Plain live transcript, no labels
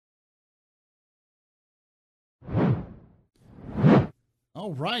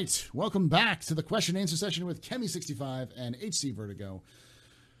All right, welcome back to the question and answer session with Kemi65 and HC Vertigo.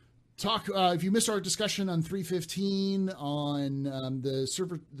 If you missed our discussion on 315 on the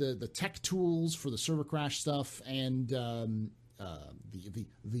server, the tech tools for the server crash stuff, and the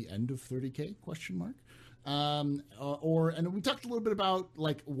end of 30K question mark. And we talked a little bit about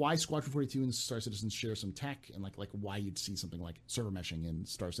like why Squadron 42 and Star Citizen share some tech, and like why you'd see something like server meshing in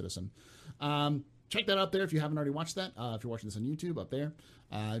Star Citizen. Check that out there if you haven't already watched that. If you're watching this on YouTube, up there.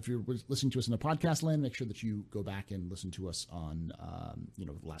 If you're listening to us in the podcast land, make sure that you go back and listen to us on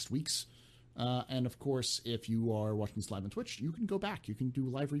last week's. And of course, if you are watching this live on Twitch, you can go back. You can do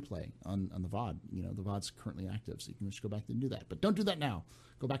live replay on the VOD. You know, the VOD's currently active, so you can just go back and do that. But don't do that now.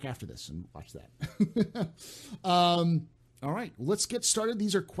 Go back after this and watch that. All right, let's get started.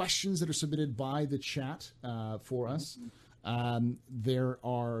 These are questions that are submitted by the chat for us. There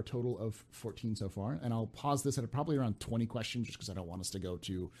are a total of 14 so far, and I'll pause this at probably around 20 questions just because I don't want us to go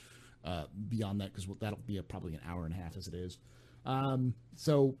to beyond that, because that'll be probably an hour and a half as it is.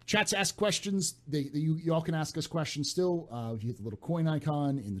 So chats ask questions. You all can ask us questions still. If you hit the little coin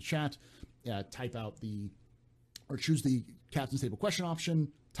icon in the chat, type out or choose the Captain's Table question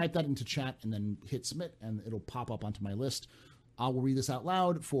option, type that into chat, and then hit submit, and it'll pop up onto my list. I will read this out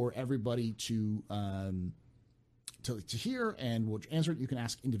loud for everybody to hear, and we'll answer it. You can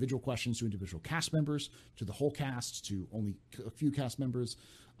ask individual questions to individual cast members, to the whole cast, to only a few cast members.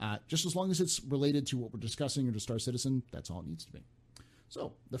 Just as long as it's related to what we're discussing or to Star Citizen, that's all it needs to be.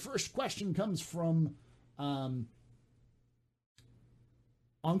 So the first question comes from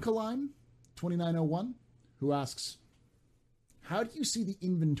Onkaline2901, who asks, how do you see the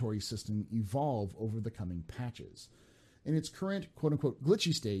inventory system evolve over the coming patches? In its current quote-unquote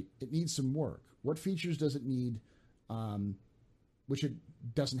glitchy state, it needs some work. What features does it need, which it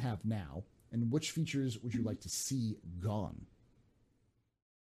doesn't have now? And which features would you like to see gone?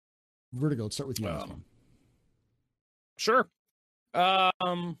 Vertigo, let's start with you on this one. Sure. What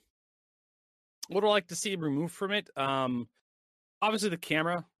would I like to see removed from it? Obviously, the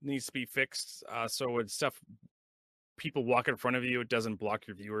camera needs to be fixed. So when people walk in front of you, it doesn't block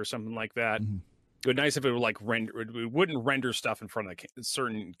your view or something like that. Mm-hmm. It would be nice if it would it wouldn't render stuff in front of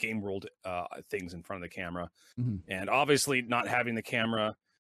certain game world things in front of the camera. Mm-hmm. And obviously, not having the camera,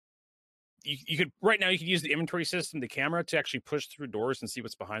 you could right now you could use the inventory system, the camera, to actually push through doors and see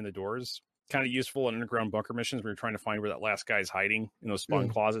what's behind the doors. Kind of useful in underground bunker missions where you're trying to find where that last guy's hiding in those spawn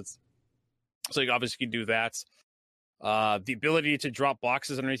closets. So you obviously can do that. The ability to drop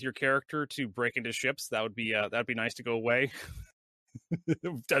boxes underneath your character to break into ships, that'd be nice to go away.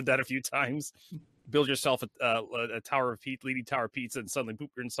 We've done that a few times. Build yourself a tower of leading tower of pizza, and suddenly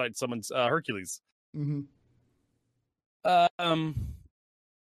poop, you're inside someone's Hercules. Mm-hmm.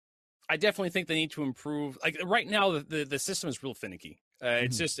 I definitely think they need to improve. Like right now, the system is real finicky.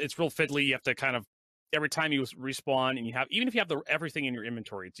 It's real fiddly. You have to kind of every time you respawn, and even if you have everything in your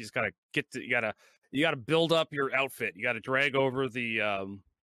inventory, you just gotta you gotta build up your outfit. You gotta drag over the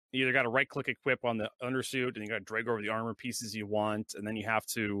you either gotta right click equip on the undersuit, and you gotta drag over the armor pieces you want, and then you have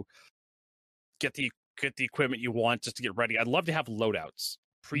to get the equipment you want just to get ready. I'd love to have loadouts,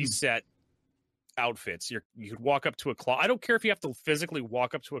 preset outfits. You could walk up to a closet. I don't care if you have to physically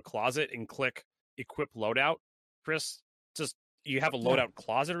walk up to a closet and click equip loadout, Chris. Just you have a loadout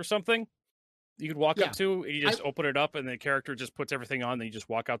closet or something you could walk up to, and you just open it up, and the character just puts everything on, and you just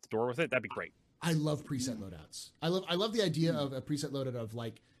walk out the door with it. That'd be great. I love preset loadouts. I love the idea of a preset loadout of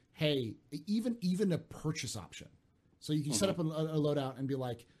like, hey, even a purchase option. So you can set up a loadout and be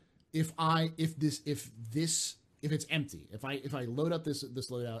like, if it's empty, if I load up this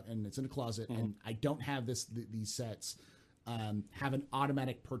loadout and it's in a closet and I don't have these sets, have an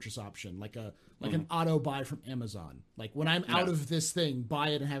automatic purchase option, like an auto buy from Amazon. Like when I'm out of this thing, buy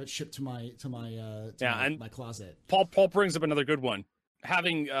it and have it shipped to my closet. Paul brings up another good one.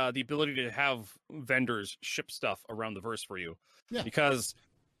 Having the ability to have vendors ship stuff around the verse for you. Yeah. Because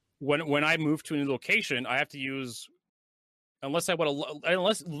when I move to a new location, I have to use unless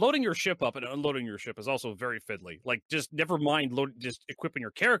loading your ship up and unloading your ship is also very fiddly. Like just never mind just equipping your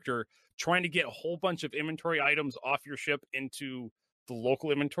character, trying to get a whole bunch of inventory items off your ship into the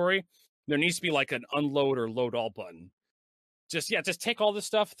local inventory. There needs to be like an unload or load all button. Just take all this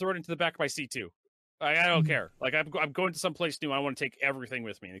stuff, throw it into the back of my C2. I don't care. Like I'm going to some place new. I want to take everything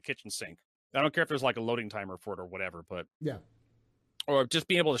with me in the kitchen sink. I don't care if there's like a loading timer for it or whatever, but or just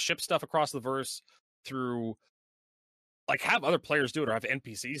being able to ship stuff across the verse through, like have other players do it or have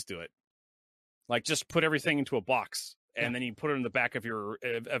NPCs do it. Like just put everything into a box and then you put it in the back of your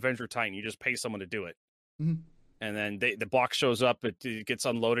Avenger Titan. You just pay someone to do it. Mm-hmm. And then the box shows up, it gets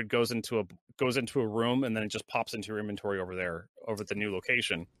unloaded, goes into a room, and then it just pops into your inventory over there. over the new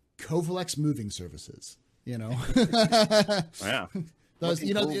location. Covalex moving services, you know. Yeah. Those,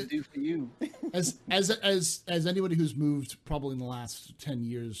 you know, do for you. as anybody who's moved probably in the last 10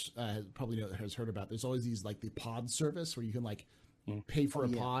 years has heard about, there's always these like the pod service where you can like pay for a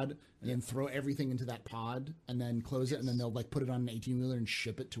pod and then throw everything into that pod and then close it, and then they'll like put it on an 18-wheeler and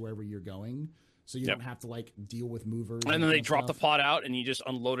ship it to wherever you're going. So you don't have to like deal with movers. And then they drop the pod out and you just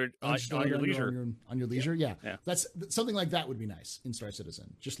unload it on your leisure. On your leisure, yeah. That's something like that would be nice in Star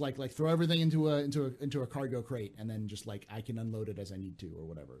Citizen. Just like throw everything into a cargo crate, and then just like I can unload it as I need to or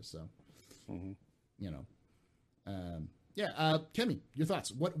whatever. So, you know, Kemi, your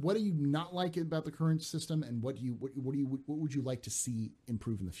thoughts? What do you not like about the current system, and what would you like to see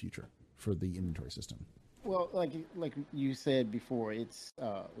improve in the future for the inventory system? Well, like you said before, it's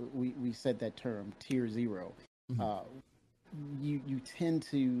we said that term tier 0. You tend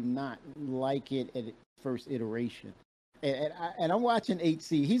to not like it at first iteration, and I'm watching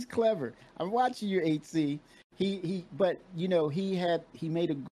HC. He's clever. I'm watching your HC. But you know he made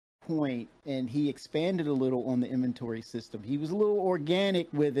a good point, and he expanded a little on the inventory system. He was a little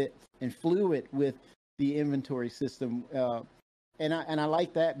organic with it and fluid with the inventory system, and I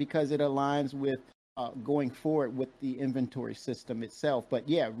like that because it aligns with going forward with the inventory system itself. But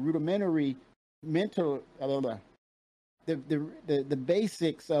yeah, rudimentary mental, the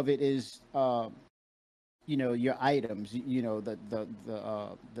basics of it is, you know, your items, you know,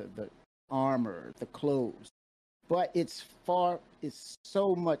 the armor, the clothes. But it's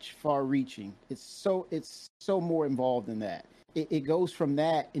so much far reaching. It's so more involved than that. It goes from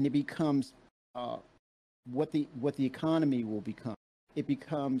that, and it becomes what the economy will become. It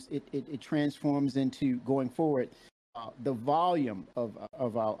becomes it transforms into, going forward, the volume of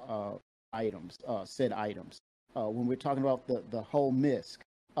our items, said items. When we're talking about the whole MISC,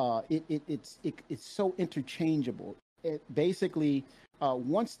 it's so interchangeable. It basically,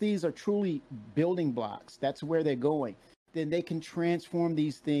 once these are truly building blocks, that's where they're going. Then they can transform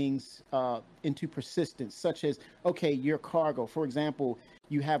these things into persistence, such as, okay, your cargo. For example,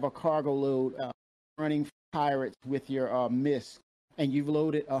 you have a cargo load running pirates with your MISC, and you've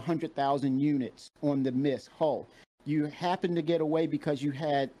loaded 100,000 units on the MISC hull. You happen to get away because you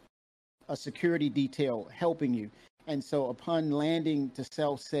had a security detail helping you. And so upon landing to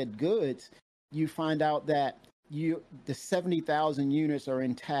sell said goods, you find out that the 70,000 units are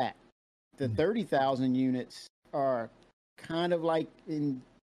intact. The 30,000 units are kind of like in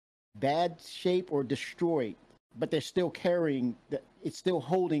bad shape or destroyed, but they're still carrying, it's still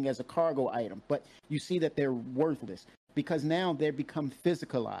holding as a cargo item. But you see that they're worthless, because now they've become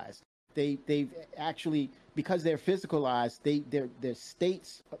physicalized. They've actually, because they're physicalized, their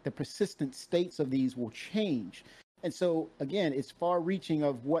states, the persistent states of these will change. And so again, it's far-reaching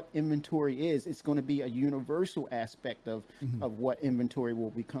of what inventory is. It's going to be a universal aspect of what inventory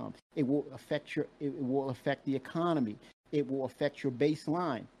will become. It will affect the economy. It will affect your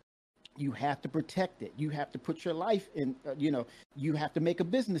baseline. You have to protect it. You have to put your life in, you have to make a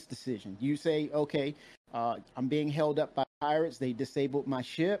business decision. You say, okay, I'm being held up by pirates. They disabled my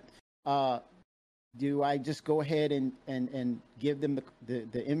ship. Do I just go ahead and give them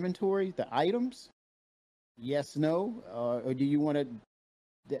the inventory, the items? Yes, no, or do you want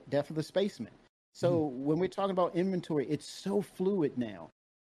to death of the spaceman? So when we're talking about inventory, it's so fluid now.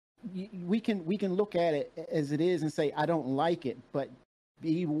 We can look at it as it is and say, I don't like it, but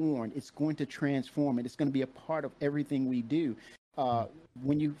be warned, it's going to transform it. It's going to be a part of everything we do.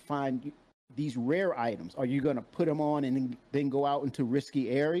 When you find these rare items, are you going to put them on and then go out into risky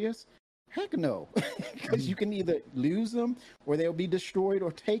areas? Heck no, because you can either lose them or they'll be destroyed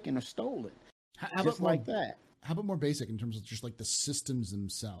or taken or stolen. How just like that. How about more basic in terms of just like the systems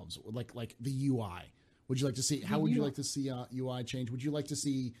themselves, like the UI? Would you like to see? How would you like to see UI change? Would you like to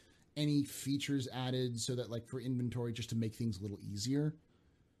see any features added so that, like, for inventory, just to make things a little easier?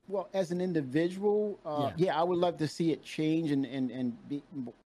 Well, as an individual, I would love to see it change and be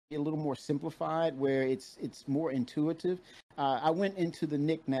a little more simplified, where it's more intuitive. I went into the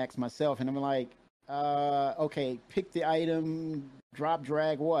knickknacks myself, and I'm like, okay, pick the item, drop,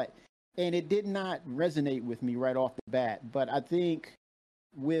 drag, what? And it did not resonate with me right off the bat. But I think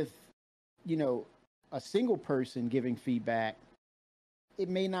with, a single person giving feedback, it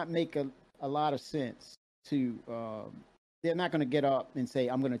may not make a lot of sense to, they're not going to get up and say,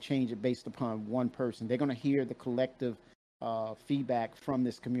 I'm going to change it based upon one person. They're going to hear the collective feedback from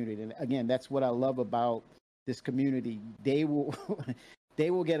this community. And again, that's what I love about this community. They will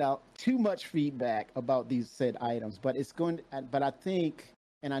get out too much feedback about these said items, but I think,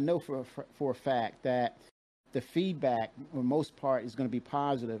 and I know for a fact that the feedback, for the most part, is going to be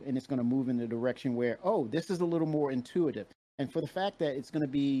positive, and it's going to move in the direction where, this is a little more intuitive. And for the fact that it's going to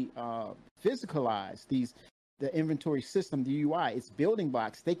be physicalized, the inventory system, the UI, it's building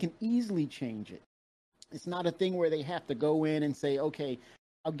blocks. They can easily change it. It's not a thing where they have to go in and say, okay,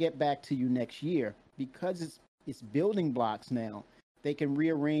 I'll get back to you next year. Because it's building blocks now, they can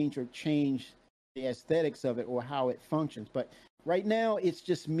rearrange or change the aesthetics of it or how it functions. But right now, it's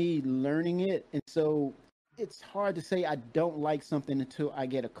just me learning it. And so it's hard to say I don't like something until I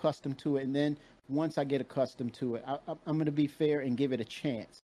get accustomed to it. And then once I get accustomed to it, I'm going to be fair and give it a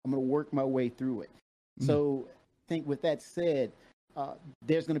chance. I'm going to work my way through it. So I think with that said,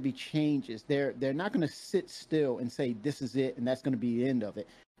 there's going to be changes. They're not going to sit still and say this is it and that's going to be the end of it.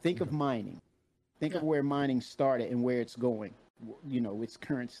 Think of mining. Think of where mining started and where it's going. Its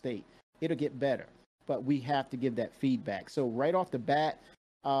current state. It'll get better, but we have to give that feedback. So right off the bat,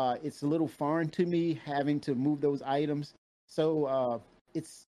 it's a little foreign to me having to move those items. So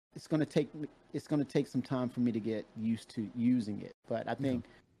it's going to take some time for me to get used to using it. But I think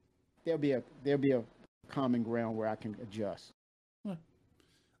there'll be a common ground where I can adjust.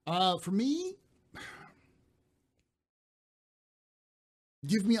 For me,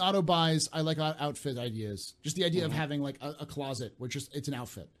 give me auto buys. I like outfit ideas. Just the idea of having like a closet where it's an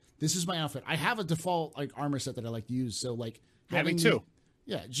outfit. This is my outfit. I have a default like armor set that I like to use. So like having two.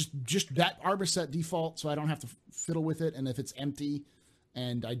 Yeah, just that armor set default, so I don't have to fiddle with it. And if it's empty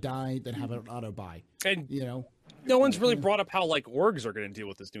and I die, then have an auto buy. And no one's really brought up how like orgs are going to deal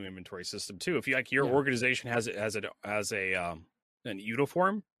with this new inventory system too. If you like your organization has an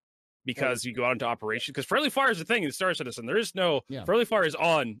uniform, because you go out into operation. Because friendly fire is the thing in Star Citizen. There is no friendly fire is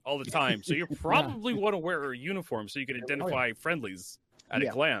on all the time, so you probably want to wear a uniform so you can identify friendlies at a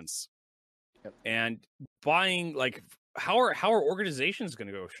glance. Yep. And buying like how are organizations going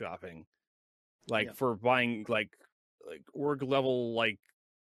to go shopping, for buying like org level like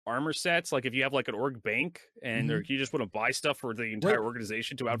armor sets? Like if you have like an org bank and you just want to buy stuff for the entire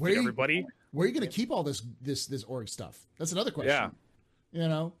organization to outfit everybody, where are you going to keep all this org stuff? That's another question.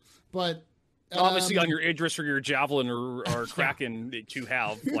 Yeah. But obviously on your Idris or your Javelin or Kraken to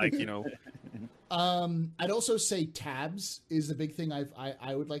have I'd also say tabs is the big thing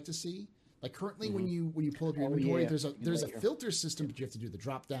I would like to see. Like currently when you pull up your inventory, there's a filter system, but you have to do the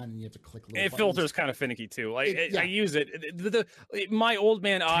drop down and you have to click little buttons. Filter's kind of finicky too. I use it. My old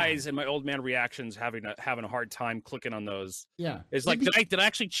man eyes and my old man reactions having a hard time clicking on those. Yeah. It's like, did I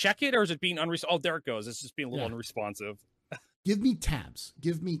actually check it or is it being unresponsive? Oh, there it goes. It's just being a little unresponsive. Give me tabs.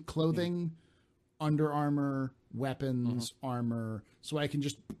 Give me clothing, Under Armour, weapons, armor, so I can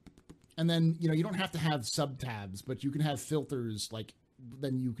just, and then you don't have to have sub tabs, but you can have filters like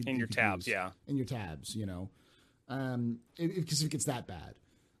then you can in your tabs, in your tabs, because if it gets that bad.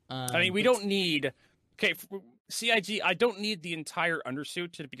 I mean, we don't need CIG. I don't need the entire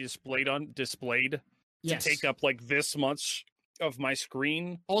undersuit to be displayed to take up like this much of my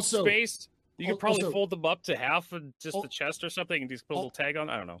screen space. You could probably fold them up to half of just the chest or something and just put a little tag on.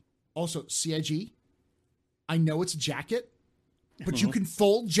 I don't know. Also, CIG, I know it's a jacket, but you can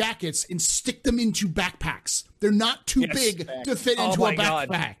fold jackets and stick them into backpacks. They're not too big to fit into a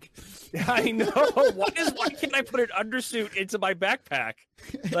backpack. I know. Why can't I put an undersuit into my backpack?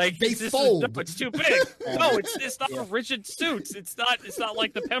 Like they fold. It's too big. No, it's not a rigid suit. It's not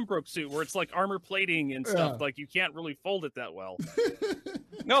like the Pembroke suit where it's like armor plating and stuff. Like you can't really fold it that well.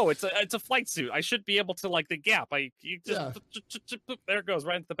 No, it's a flight suit. I should be able to like the gap. There it goes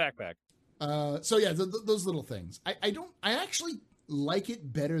right into the backpack. So yeah, those little things. I actually like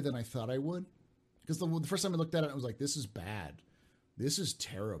it better than I thought I would, because the first time I looked at it, I was like, this is bad. This is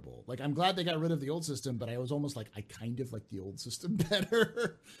terrible. Like, I'm glad they got rid of the old system, but I was almost like, I kind of like the old system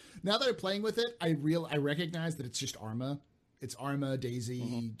better. Now that I'm playing with it, I recognize that it's just Arma. It's Arma,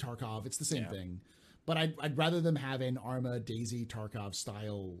 Daisy, Tarkov. It's the same thing. But I'd rather them have an Arma, Daisy, Tarkov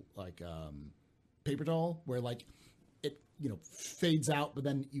style like paper doll where like it fades out, but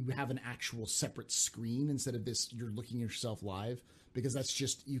then you have an actual separate screen instead of this. You're looking at yourself live, because that's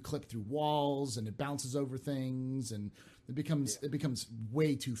just you clip through walls and it bounces over things and it becomes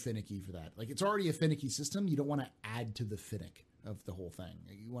way too finicky for that. Like it's already a finicky system. You don't want to add to the finick of the whole thing.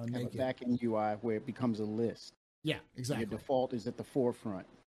 You want to make it back in UI where it becomes a list. Yeah, exactly. Your default is at the forefront.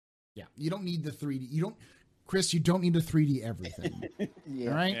 Yeah, you don't need the 3D. Chris, you don't need to 3D everything. Yeah.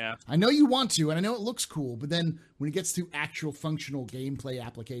 All right? Yeah. I know you want to, and I know it looks cool, but then when it gets to actual functional gameplay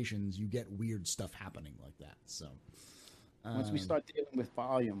applications, you get weird stuff happening like that. So once we start dealing with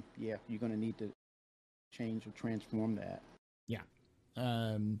volume, you're going to need to change or transform that. Yeah.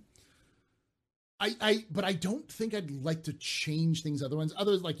 But I don't think I'd like to change things.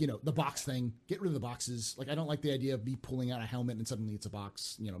 Others like, the box thing, get rid of the boxes. Like, I don't like the idea of me pulling out a helmet and suddenly it's a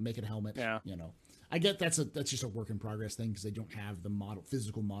box, make it a helmet. Yeah. I get that's just a work in progress thing because they don't have the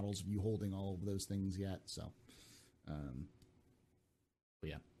physical models of you holding all of those things yet. So, but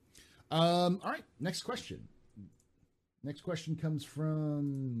yeah. All right. Next question. Next question comes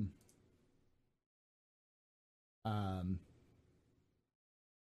from,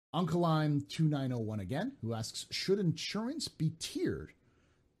 Uncle Lime 2901 again, who asks, should insurance be tiered?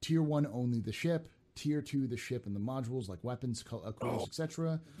 Tier 1 only the ship, Tier 2 the ship and the modules like weapons, coolers,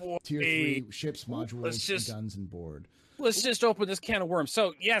 etc. Tier 3 ships, modules, guns, and board. Let's just open this can of worms.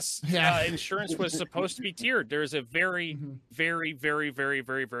 So yes, insurance was supposed to be tiered. There's a very, very, very, very,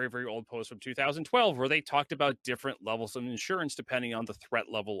 very, very, very old post from 2012 where they talked about different levels of insurance depending on the threat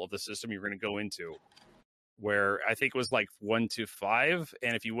level of the system you're going to go into. Where I think it was like 1 to 5,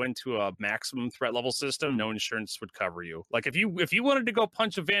 and if you went to a maximum threat level system, no insurance would cover you. Like if you wanted to go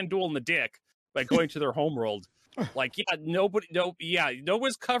punch a Vanduul in the dick by going to their homeworld, like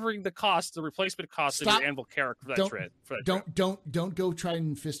nobody's covering the cost, the replacement cost of your Anvil character for that trip. Don't go try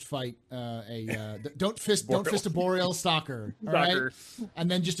and fist fight don't fist a Boreal Stalker, all right? And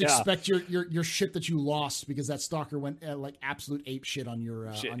then just expect your ship that you lost because that Stalker went like absolute ape shit on your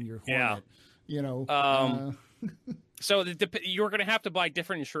Hornet. Yeah. So you're going to have to buy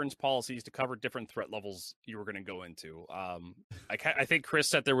different insurance policies to cover different threat levels you were going to go into. I think Chris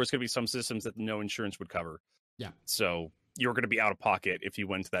said there was going to be some systems that no insurance would cover. Yeah. So you're going to be out of pocket if you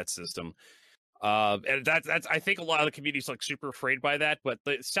went to that system. And that's I think a lot of the community's like super afraid by that. But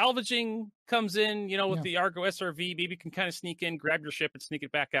the salvaging comes in, with the Argo SRV. Maybe you can kind of sneak in, grab your ship, and sneak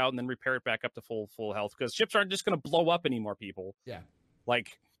it back out, and then repair it back up to full health because ships aren't just going to blow up anymore. People. Yeah.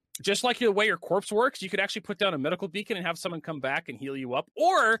 Like. Just like the way your corpse works, you could actually put down a medical beacon and have someone come back and heal you up.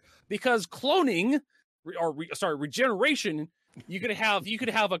 Or because cloning, regeneration, you could have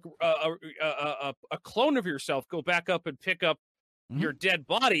a clone of yourself go back up and pick up your dead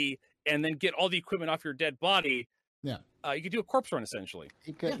body and then get all the equipment off your dead body. Yeah, you could do a corpse run essentially.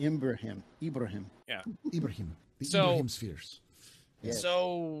 Ibrahim. Yeah, Ibrahim. The Ibrahim spheres. Yeah.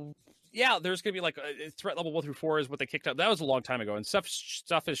 So. Yeah, there's going to be like a threat level 1 through 4 is what they kicked out. That was a long time ago, and stuff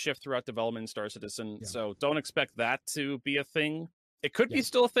has shifted throughout development in Star Citizen. Yeah. So don't expect that to be a thing. It could be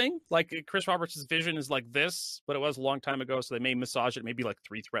still a thing. Like Chris Roberts' vision is like this, but it was a long time ago, so they may massage it. Maybe like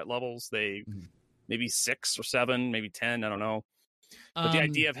 3 threat levels. Maybe 6 or 7, maybe 10. I don't know. But the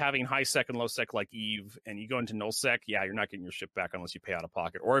idea of having high sec and low sec like Eve, and you go into null sec, you're not getting your ship back unless you pay out of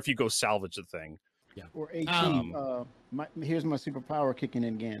pocket, or if you go salvage the thing. Yeah. Or here's my superpower kicking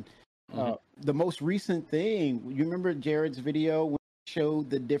in again. The most recent thing, you remember Jared's video when he showed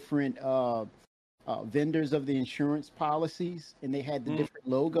the different vendors of the insurance policies and they had the different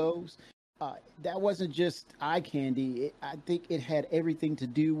logos? That wasn't just eye candy. I think it had everything to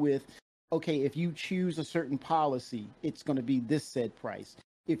do with, okay, if you choose a certain policy, it's going to be this said price.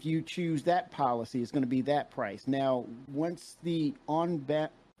 If you choose that policy, it's going to be that price. Now, once the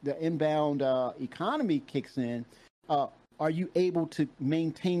inbound economy kicks in, are you able to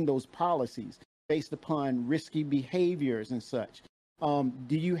maintain those policies based upon risky behaviors and such? Do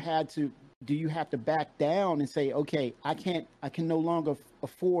you have to back down and say, okay, I can no longer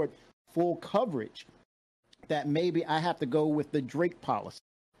afford full coverage, that maybe I have to go with the Drake policy,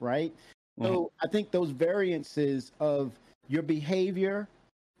 right? So I think those variances of your behavior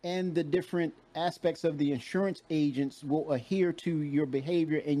and the different aspects of the insurance agents will adhere to your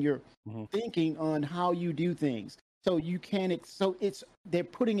behavior and your thinking on how you do things. So they're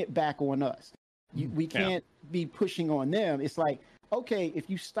putting it back on us. We can't be pushing on them. It's like, okay, if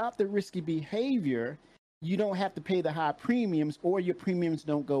you stop the risky behavior, you don't have to pay the high premiums, or your premiums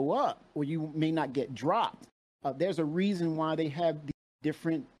don't go up, or you may not get dropped. There's a reason why they have the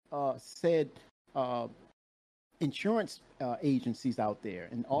different insurance agencies out there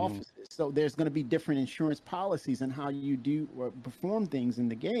and offices. So there's going to be different insurance policies and how you do or perform things in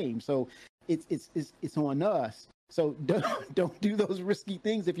the game. So it's on us. So don't do those risky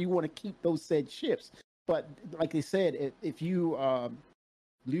things if you want to keep those said ships. But like they said, if you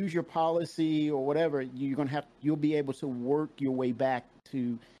lose your policy or whatever, you'll be able to work your way back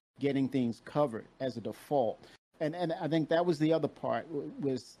to getting things covered as a default. And I think that was the other part,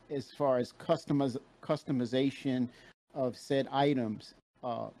 was as far as customization of said items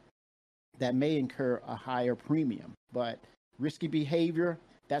that may incur a higher premium. But risky behavior,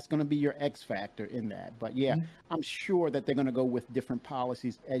 that's going to be your X factor in that. But I'm sure that they're going to go with different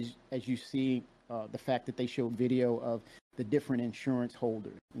policies as you see the fact that they show video of the different insurance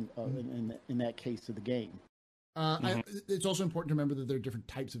holders in that case of the game. It's also important to remember that there are different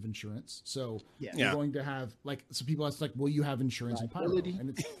types of insurance. So you're going to have some people ask will you have insurance in Pyro?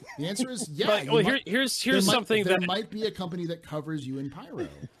 And the answer is here's something there might be a company that covers you in Pyro.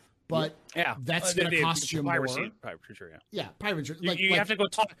 But that's going to cost you more. Pirate insurance. You have to go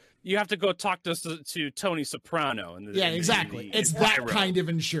talk. You have to go talk to Tony Soprano. Exactly. It's that kind of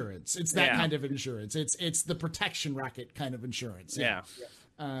insurance. It's that kind of insurance. It's the protection racket kind of insurance.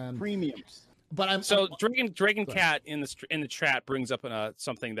 Premiums. But Dragon Cat in the chat brings up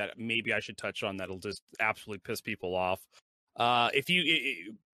something that maybe I should touch on that'll just absolutely piss people off. If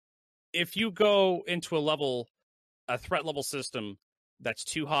you go into a threat level system that's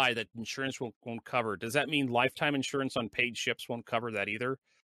too high that insurance won't cover, does that mean lifetime insurance on paid ships won't cover that either?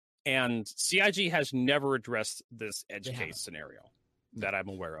 And CIG has never addressed this edge case scenario that I'm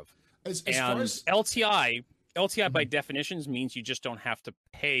aware of. As far as LTI by definitions means you just don't have to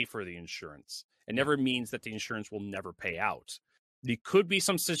pay for the insurance. It never means that the insurance will never pay out. There could be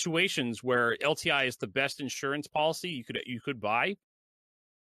some situations where LTI is the best insurance policy you could buy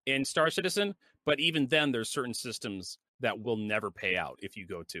in Star Citizen, but even then there's certain systems that will never pay out if you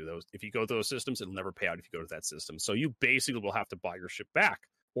go to those. If you go to those systems, it'll never pay out if you go to that system. So you basically will have to buy your ship back,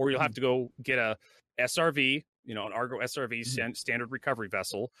 or you'll have to go get a SRV, an Argo SRV standard recovery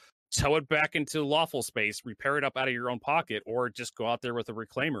vessel, tow it back into lawful space, repair it up out of your own pocket, or just go out there with a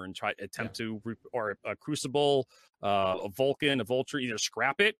reclaimer and or a Crucible, a Vulcan, a Vulture, either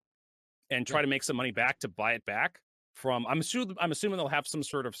scrap it and try to make some money back to buy it back from. I'm assuming they'll have some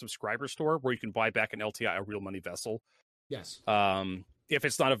sort of subscriber store where you can buy back an LTI, a real money vessel. Yes. If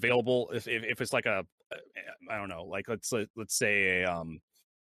it's not available, if it's like I don't know, like let's say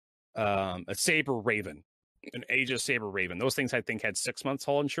a Saber Raven, an Aegis Saber Raven. Those things I think had 6 months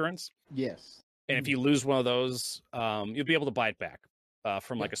hull insurance. Yes. And if you lose one of those, you'll be able to buy it back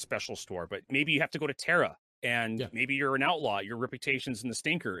from like a special store. But maybe you have to go to Terra, and maybe you're an outlaw. Your reputation's in the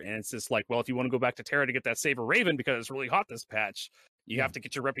stinker, and it's just like, well, if you want to go back to Terra to get that Saber Raven because it's really hot this patch, you have to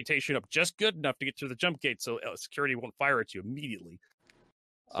get your reputation up just good enough to get through the jump gate, so security won't fire at you immediately.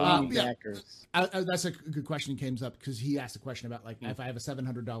 That's a good question. Came up because he asked a question about if I have a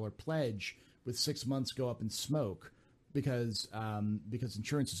 $700 pledge with 6 months go up in smoke because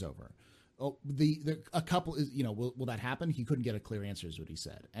insurance is over. Oh, a couple is will that happen? He couldn't get a clear answer, is what he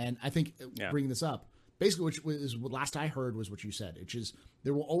said. And I think bringing this up, basically, which was what last I heard was what you said, which is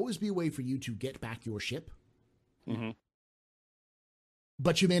there will always be a way for you to get back your ship. Mm-hmm.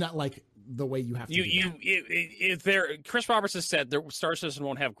 But you may not like the way you have to. Chris Roberts has said Star Citizen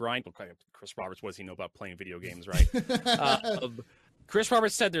won't have grind. Okay, Chris Roberts, what does he know about playing video games, right? Chris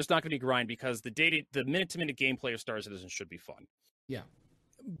Roberts said there's not going to be grind because the minute-to-minute gameplay of Star Citizen should be fun. Yeah.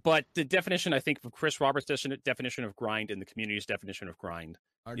 But the definition, I think, of Chris Roberts' definition of grind and the community's definition of grind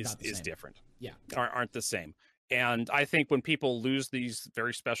is different. Yeah. Aren't the same. And I think when people lose these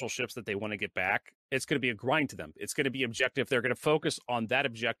very special ships that they want to get back, it's going to be a grind to them. It's going to be objective. They're going to focus on that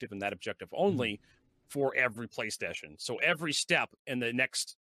objective and that objective only for every play session. So every step in the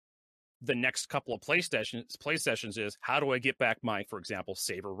next couple of play sessions is, how do I get back my, for example,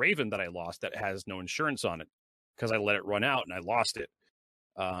 Saber Raven that I lost that has no insurance on it because I let it run out and I lost it.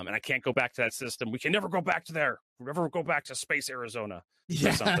 And I can't go back to that system. We can never go back to there. We'll never go back to Space Arizona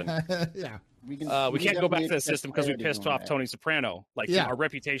or something. We can't go back to that system because we pissed off Tony Soprano. Our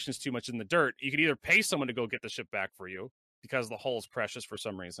reputation's too much in the dirt. You can either pay someone to go get the ship back for you because the hull is precious for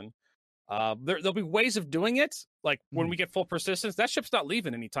some reason. There'll be ways of doing it. Like when we get full persistence, that ship's not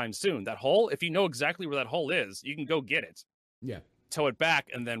leaving anytime soon. That hull, if you know exactly where that hull is, you can go get it. Yeah. Tow it back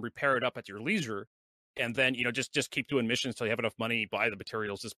and then repair it up at your leisure. And then, just keep doing missions until you have enough money, buy the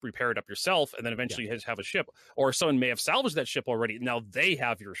materials, just repair it up yourself, and then eventually you have a ship. Or someone may have salvaged that ship already. Now they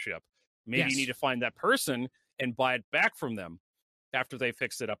have your ship. Maybe you need to find that person and buy it back from them after they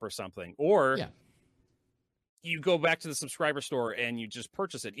fix it up or something. Or you go back to the subscriber store and you just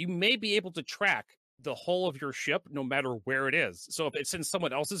purchase it. You may be able to track the whole of your ship no matter where it is. So if it's in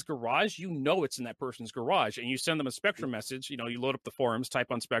someone else's garage, it's in that person's garage, and you send them a Spectrum message. You load up the forums, type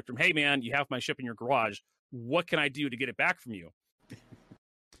on Spectrum, hey man, you have my ship in your garage, what can I do to get it back from you?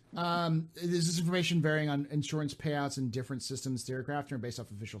 Is this information varying on insurance payouts in different systems, theorycraft, or based off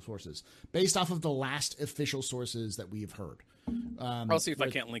official sources? Based off of the last official sources that we've heard. I'll see if I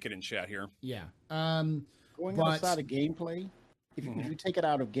can't link it in chat here. Going outside of gameplay, if you take it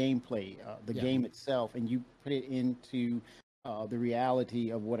out of gameplay, the game itself, and you put it into the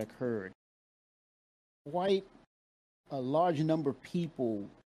reality of what occurred, quite a large number of people,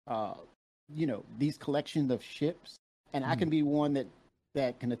 these collections of ships, and I can be one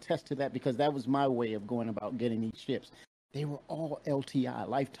that can attest to that because that was my way of going about getting these ships. They were all LTI,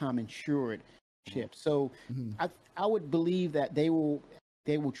 lifetime insured, ships. So I would believe that they will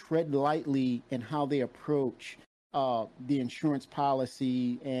tread lightly in how they approach the insurance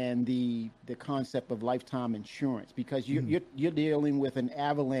policy and the concept of lifetime insurance, because you're dealing with an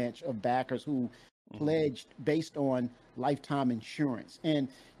avalanche of backers who pledged based on lifetime insurance, and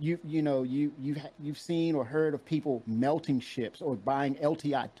you've seen or heard of people melting ships or buying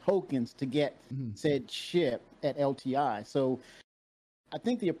LTI tokens to get said ship at LTI. So I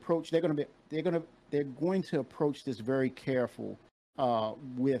think the approach they're going to approach this very careful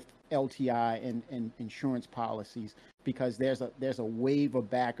with LTI and insurance policies, because there's a wave of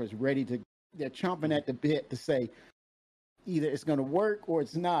backers ready to, they're chomping at the bit to say either it's going to work or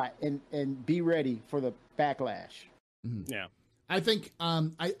it's not, and be ready for the backlash. Yeah, I think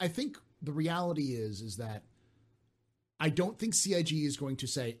I think the reality is that I don't think CIG is going to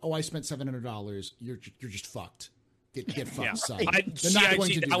say, "Oh, I spent $700. You're just fucked. Get fucked, son." They're not going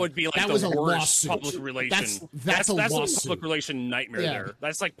to do that. Would be like that the was a worst lawsuit. public relation. That's a public relation nightmare. Yeah. There,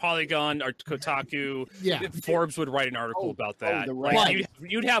 that's like Polygon or Kotaku. Yeah. Forbes would write an article about that. Right.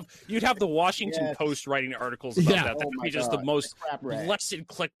 You'd have the Washington Post writing articles about that. That would be just the most blessed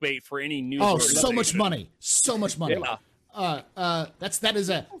clickbait for any news. Oh, so much money. Yeah. That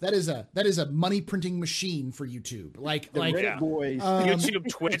is a money printing machine for YouTube. Like Reddit boys. YouTube,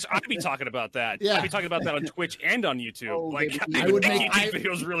 Twitch. I'd be talking about that. Yeah. I'd be talking about that on Twitch and on YouTube. I would make YouTube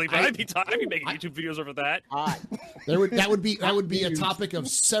videos really bad. I'd be making YouTube videos over that. That would be a topic of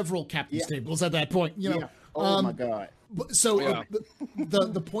several captain's tables at that point. You know. Yeah. Oh my God. So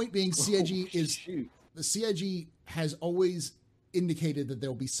the point being, the CIG has always indicated that there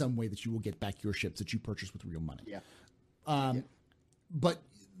will be some way that you will get back your ships that you purchased with real money. Yeah. But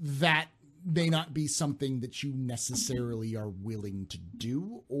that may not be something that you necessarily are willing to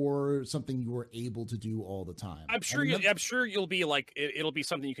do, or something you are able to do all the time. I'm sure you'll be like, it'll be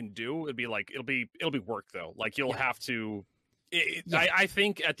something you can do. It'll be work though. Like you'll have to. I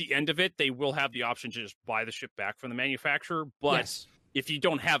think at the end of it, they will have the option to just buy the ship back from the manufacturer. But if you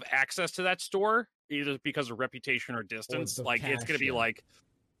don't have access to that store, either because of reputation or distance, it's going to be like,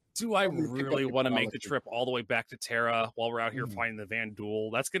 do I really want to make the trip all the way back to Terra while we're out here fighting the Vanduul?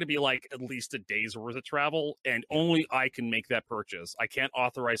 That's going to be like at least a day's worth of travel, and only I can make that purchase. I can't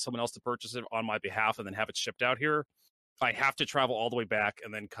authorize someone else to purchase it on my behalf and then have it shipped out here. I have to travel all the way back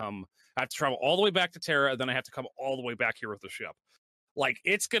and then come. I have to travel all the way back to Terra, and then I have to come all the way back here with the ship. Like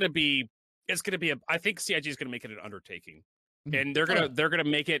it's going to be I think CIG is going to make it an undertaking, and they're going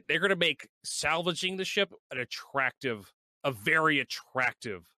to make salvaging the ship a very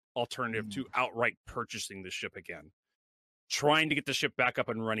attractive alternative to outright purchasing the ship again. Trying to get the ship back up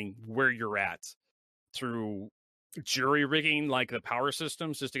and running where you're at through jury rigging like the power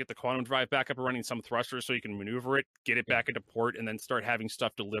systems, just to get the quantum drive back up and running, some thrusters so you can maneuver it, get it back into port, and then start having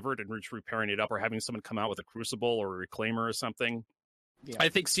stuff delivered and repairing it up, or having someone come out with a crucible or a reclaimer or something. I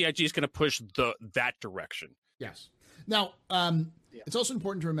think CIG is going to push that direction. Yes. Now, it's also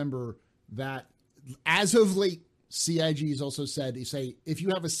important to remember that as of late, CIG has also said, if you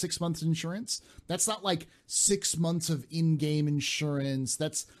have a 6 months insurance, that's not like 6 months of in-game insurance.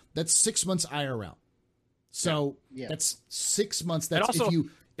 That's 6 months IRL. So that's 6 months. That's also,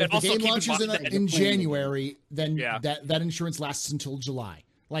 if the game launches in January, then that insurance lasts until July.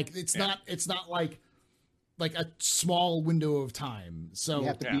 Like it's not like a small window of time. So you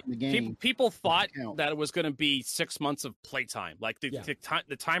have to be in the game. People thought that it was going to be 6 months of playtime. Like the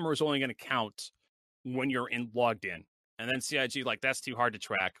timer was only going to count when you're logged in, and then CIG that's too hard to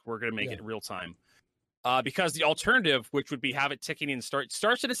track. We're going to make it real time, because the alternative, which would be have it ticking in Star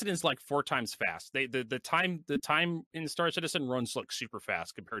Citizen, is like 4 times fast. The time in Star Citizen runs like super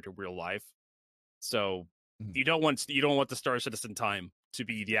fast compared to real life. So you don't want the Star Citizen time to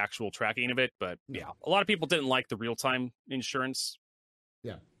be the actual tracking of it. But a lot of people didn't like the real time insurance.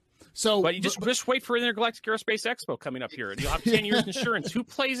 Yeah. So, but you just wait for Intergalactic Aerospace Expo coming up here, and you'll have 10 years insurance. Who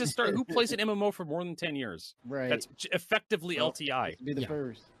plays an MMO for more than 10 years? Right. That's effectively LTI. Be the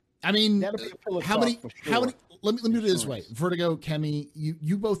first. I mean, how many? Let me do it this way. Vertigo, Kemi,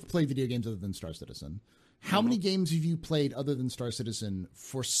 you both play video games other than Star Citizen. How many games have you played other than Star Citizen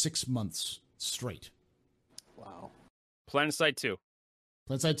for 6 months straight? Wow. PlanetSide 2.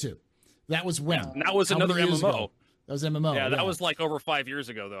 PlanetSide 2. That was when? And that was another MMO. Ago? That was MMO. Yeah, that was like over 5 years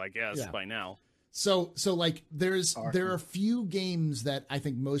ago, though, I guess, by now. So like there are a few games that I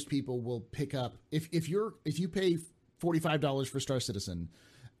think most people will pick up if you pay $45 for Star Citizen,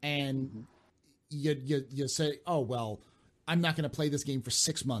 and you say, oh well, I'm not going to play this game for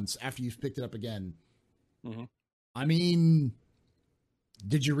 6 months after you've picked it up again. I mean,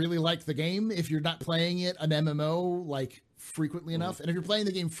 did you really like the game if you're not playing it an MMO like frequently enough? And if you're playing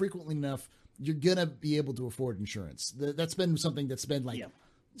the game frequently enough, you're gonna be able to afford insurance. That's been something that's been like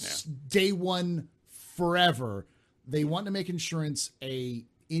day one forever. They want to make insurance a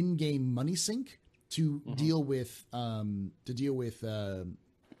in-game money sink to deal with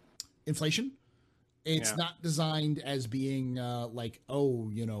inflation. It's not designed as being like,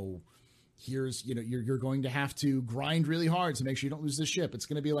 oh, here's, you're going to have to grind really hard to make sure you don't lose this ship. It's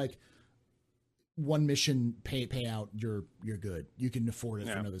going to be like one mission pay out, you're good. You can afford it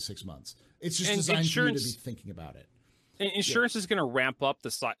for another 6 months. It's just designed for you to be thinking about it. Insurance is going to ramp up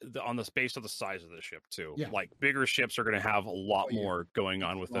on the base of the size of the ship too. Yeah. Like bigger ships are going to have a lot more going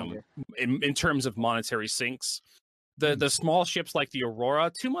on with them in terms of monetary sinks. The small ships like the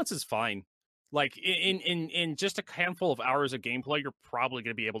Aurora, 2 months is fine. Like in just a handful of hours of gameplay, you're probably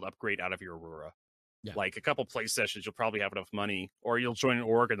going to be able to upgrade out of your Aurora. Yeah. Like a couple play sessions, you'll probably have enough money, or you'll join an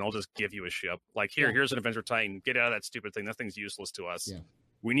org and they'll just give you a ship. Like here's an Adventure Titan. Get out of that stupid thing. That thing's useless to us. Yeah.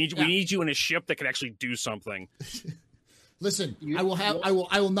 We need you in a ship that can actually do something. Listen, I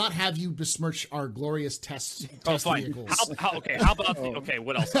will not have you besmirch our glorious test vehicles. How about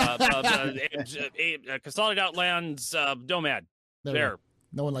what else? Consolidated Outlands, Nomad. There.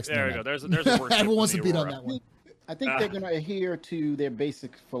 No one likes There we go. There's a word. Everyone wants to beat on that one. I think they're going to adhere to their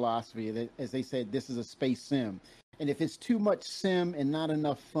basic philosophy. That, as they said, this is a space sim. And if it's too much sim and not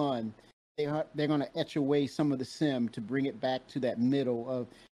enough fun, they're going to etch away some of the sim to bring it back to that middle of,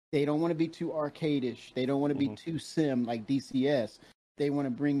 they don't want to be too arcadish. They don't want to be too sim like DCS. They want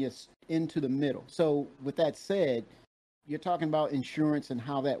to bring us into the middle. So with that said, you're talking about insurance and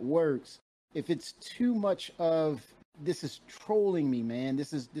how that works. If it's too much of, this is trolling me, man,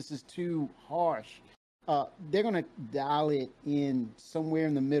 this is too harsh, they're going to dial it in somewhere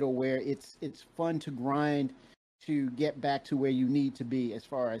in the middle where it's fun to grind to get back to where you need to be as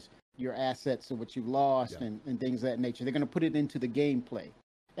far as your assets and what you've lost and things of that nature. They're going to put it into the gameplay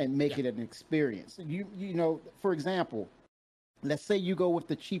and make it an experience. You know, for example, let's say you go with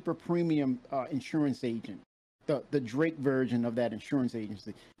the cheaper premium insurance agent, the Drake version of that insurance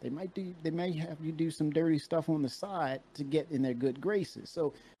agency. They may have you do some dirty stuff on the side to get in their good graces.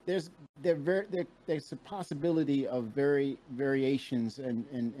 So there's a possibility of variations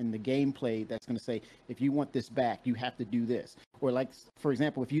in the gameplay that's going to say, if you want this back, you have to do this. Or like, for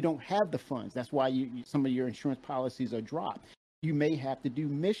example, if you don't have the funds, that's why some of your insurance policies are dropped. You may have to do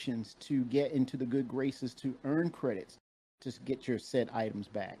missions to get into the good graces to earn credits to get your said items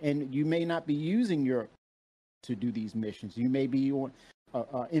back. And you may not be using to do these missions. You may be on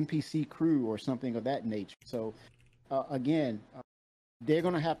a NPC crew or something of that nature. So again, they're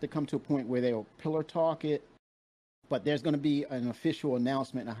going to have to come to a point where they'll pillar talk it, but there's going to be an official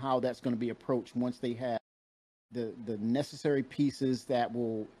announcement of how that's going to be approached once they have the necessary pieces that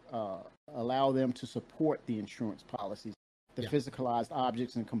will allow them to support the insurance policies, the physicalized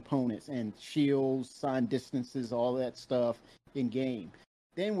objects and components and shields, sign distances, all that stuff in game.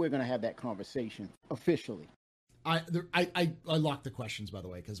 Then we're going to have that conversation officially. I locked the questions, by the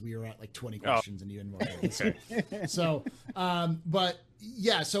way, because we were at like 20 questions and you didn't want to. So, but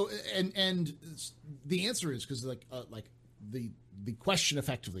yeah, so and the answer is because like the question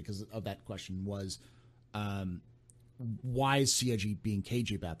effectively because of that question was, why is CIG being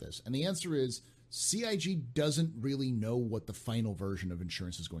cagey about this? And the answer is CIG doesn't really know what the final version of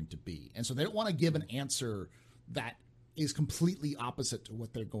insurance is going to be, and so they don't want to give an answer that is completely opposite to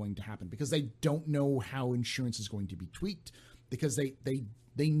what they're going to happen because they don't know how insurance is going to be tweaked because they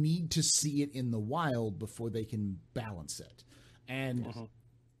need to see it in the wild before they can balance it. And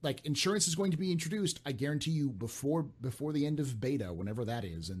like insurance is going to be introduced, I guarantee you, before the end of beta, whenever that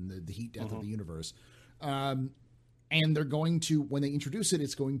is, and the heat death of the universe. And they're going to, when they introduce it,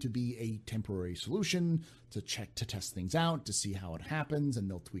 it's going to be a temporary solution to test things out, to see how it happens, and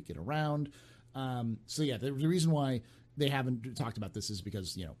they'll tweak it around. So yeah, the reason why they haven't talked about this is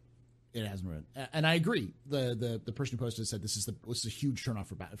because, you know, it hasn't run. And I agree. The person who posted said this is a huge turnoff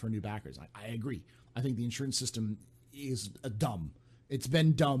for new backers. I agree. I think the insurance system is dumb. It's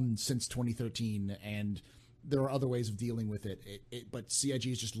been dumb since 2013, and there are other ways of dealing with it. But CIG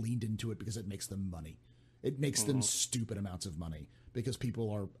has just leaned into it because it makes them money. It makes them stupid amounts of money because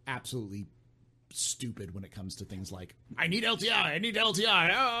people are absolutely stupid when it comes to things like, I need LTI. Oh, I need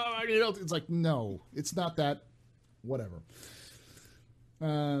LTI. It's like, no, it's not that. Whatever.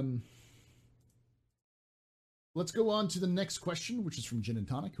 Let's go on to the next question, which is from Gin and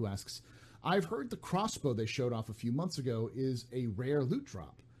Tonic, who asks, I've heard the crossbow they showed off a few months ago is a rare loot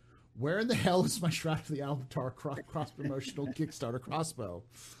drop. Where in the hell is my Shroud of the Albatar cross-promotional Kickstarter crossbow?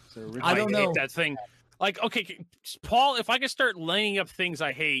 I don't know. Hate that thing. Like, okay, Paul, if I could start laying up things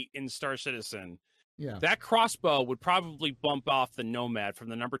I hate in Star Citizen, Yeah. That crossbow would probably bump off the Nomad from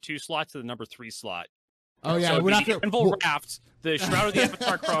the number 2 slot to the number 3 slot. Oh yeah, so we're not the Anvil Raft, the Shroud of the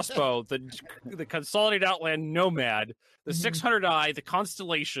Avatar crossbow, the Consolidated Outland Nomad, the 600i, the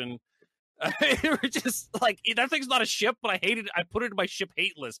Constellation. We're just like, that thing's not a ship, but I hate it. I put it in my ship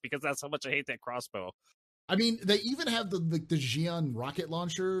hate list because that's how much I hate that crossbow. I mean, they even have the Xi'an rocket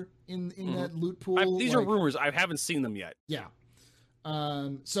launcher in that loot pool. These are rumors. I haven't seen them yet. Yeah.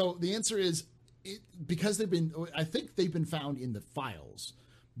 So the answer is because I think they've been found in the files,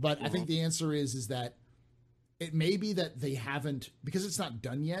 but I think the answer is that it may be that they haven't, because it's not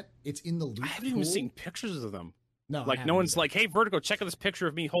done yet. It's in the loot pool. I haven't even seen pictures of them. No, like no one's like, hey, Vertigo, check out this picture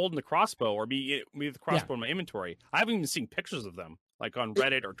of me holding the crossbow or me with the crossbow in my inventory. I haven't even seen pictures of them, like on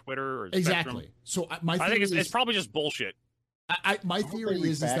Reddit or Twitter or exactly. Spectrum. So I think it's probably just bullshit. My theory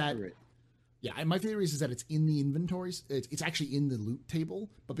is that my theory is that it's in the inventories. It's actually in the loot table,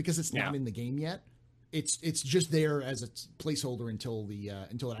 but because it's not in the game yet, it's just there as a placeholder until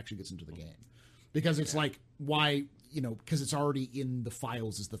it actually gets into the game. Because it's like, why, because it's already in the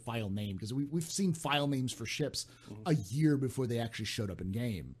files as the file name. Because we've seen file names for ships a year before they actually showed up in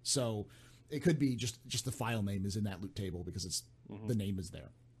game. So it could be just the file name is in that loot table because it's the name is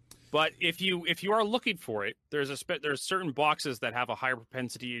there. But if you are looking for it, there's certain boxes that have a higher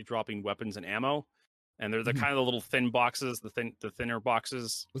propensity of dropping weapons and ammo, and they're the kind of the little thin boxes, the thinner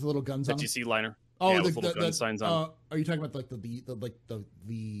boxes with little guns on that you see liner. Oh, with little gun signs on. Are you talking about like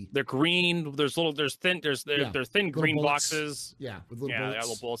the? They're green. There's thin green bullets. Boxes. Yeah, with little bullets.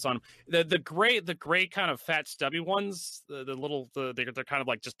 Little bullets on them. The gray kind of fat stubby ones. They're kind of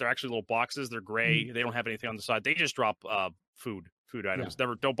like they're actually little boxes. They're gray. They don't have anything on the side. They just drop food items.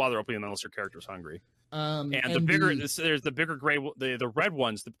 Don't bother opening them unless your character's hungry. And the bigger there's the bigger gray, the red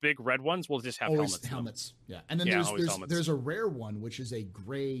ones, the big red ones will just have helmets. Yeah, and then there's a rare one which is a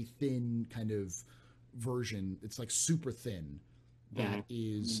gray thin kind of version. It's like super thin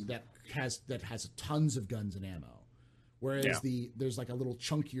that has tons of guns and ammo. Whereas there's like a little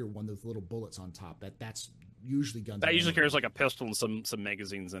chunkier one with little bullets on top. That's usually guns. That usually carries like a pistol and some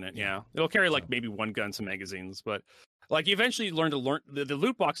magazines in it. Yeah, it'll carry like maybe one gun, some magazines, but. Like, you eventually learn the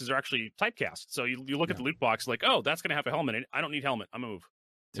loot boxes are actually typecast. So you look at the loot box like, oh, that's going to have a helmet in it. I don't need helmet. I move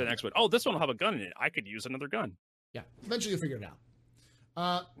to the next one. Oh, this one will have a gun in it. I could use another gun. Yeah, eventually you'll figure it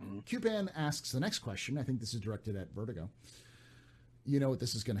out. Cupan asks the next question. I think this is directed at Vertigo. You know what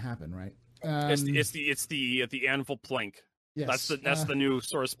this is going to happen, right? It's the anvil plank. Yes. That's the new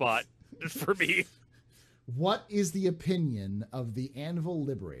sore spot for me. What is the opinion of the Anvil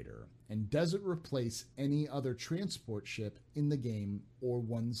Liberator, and does it replace any other transport ship in the game or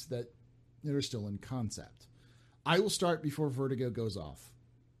ones that are still in concept? I will start before Vertigo goes off.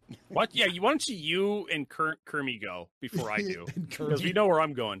 What? Yeah, why don't you and Kermie go before I do? Because we know where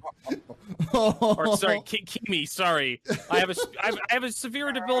I'm going. Or sorry, Kimi. Sorry, I have a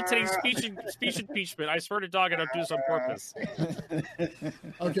severe debilitating speech impeachment. I swear to dog, I don't do this on purpose.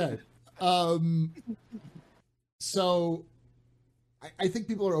 Okay. So I think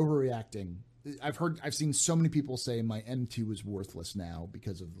people are overreacting. I've seen so many people say my M2 is worthless now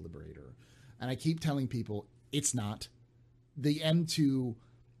because of the Liberator. And I keep telling people it's not. The M2,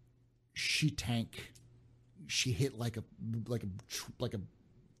 she hit like a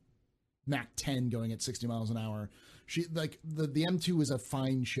Mach 10 going at 60 miles an hour. The M2 is a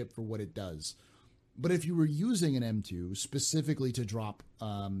fine ship for what it does. But if you were using an M2 specifically to drop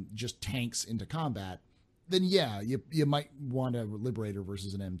just tanks into combat, then yeah, you might want a Liberator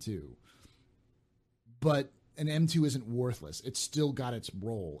versus an M2. But an M2 isn't worthless. It's still got its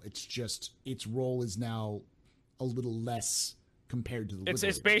role. It's just its role is now a little less compared to the Liberator.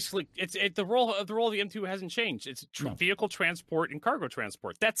 It's basically the role of the M2 hasn't changed. It's vehicle transport and cargo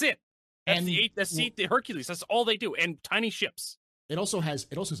transport. That's it. That's the Hercules. That's all they do. And tiny ships. It also has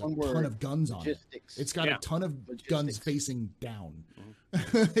a ton of guns on it. It's got a ton of guns facing down.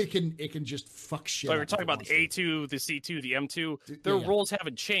 It can just fuck shit. So we're talking about the A2, the C2, the M2. Their roles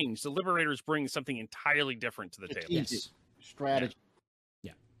haven't changed. The Liberators bring something entirely different to the table. Yes. Strategy.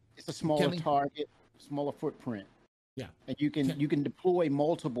 Yeah. It's a smaller target, smaller footprint. Yeah. And you can deploy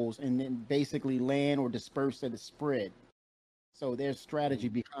multiples and then basically land or disperse at a spread. So there's strategy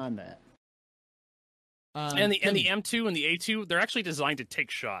behind that. And the M2 and the A2, they're actually designed to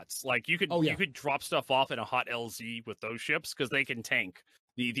take shots. Like you could drop stuff off in a hot LZ with those ships because they can tank.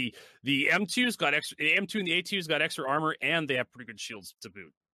 The M2's got extra. The M2 and the A2's got extra armor, and they have pretty good shields to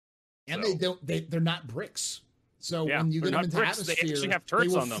boot. And they're not bricks. So when you get them into atmosphere, they actually have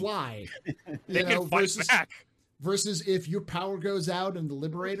turrets will on them. Fly. They can fight back. Versus if your power goes out in the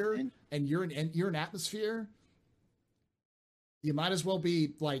Liberator and you're in atmosphere, you might as well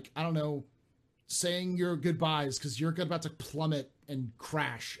be like, I don't know, saying your goodbyes because you're about to plummet and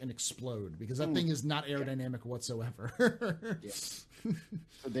crash and explode because that thing is not aerodynamic whatsoever. Yeah.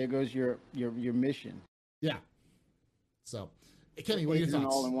 So there goes your mission. Yeah. So, Kenny, what are your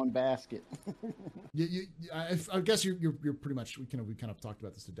thoughts? All in one basket. I guess you're pretty much we kind of talked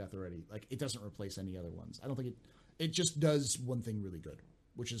about this to death already. Like it doesn't replace any other ones. I don't think it just does one thing really good,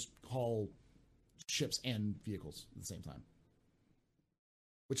 which is haul ships and vehicles at the same time,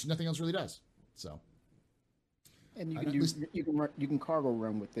 which nothing else really does. So, and you can cargo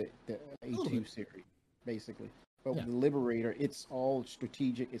run with the A2 series basically, but with the Liberator, it's all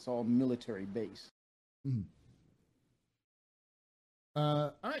strategic. It's all military based. Mm-hmm.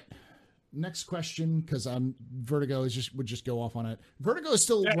 All right. Next question, because Vertigo would just go off on it. Vertigo is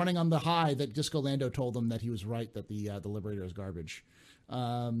still running on the high that Disco Lando told them that he was right that the Liberator is garbage.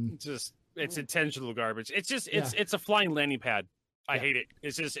 It's intentional garbage. It's a flying landing pad. I hate it.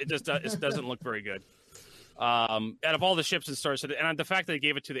 It doesn't look very good. Out of all the ships in Star Citizen, and the fact that they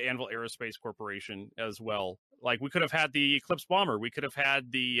gave it to the Anvil Aerospace Corporation as well. Like we could have had the Eclipse bomber. We could have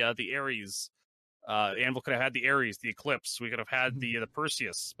had the Ares. Anvil could have had the Ares, the Eclipse. We could have had the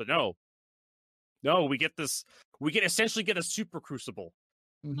Perseus, but no, we essentially get a super Crucible.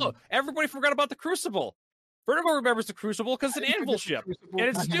 Mm-hmm. Look, everybody forgot about the Crucible. Vertigo remembers the Crucible because it's an Anvil ship, and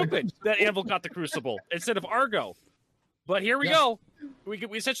it's stupid that Anvil got the Crucible instead of Argo. But here we go. We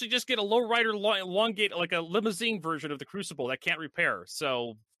essentially just get a lowrider elongate, like a limousine version of the Crucible that can't repair.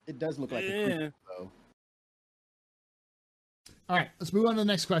 So it does look like a Crucible, though. All right, let's move on to the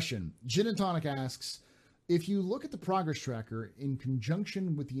next question. Gin and Tonic asks, if you look at the progress tracker in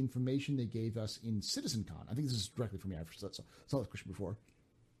conjunction with the information they gave us in CitizenCon, I think this is directly from me, I saw this question before,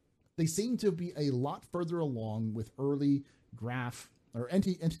 they seem to be a lot further along with early graph or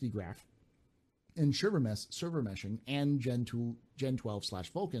entity graph and server meshing and Gen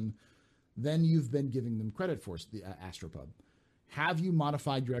 12/Vulkan than you've been giving them credit for, the Astropub. Have you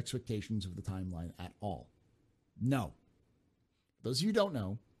modified your expectations of the timeline at all? No. Those of you who don't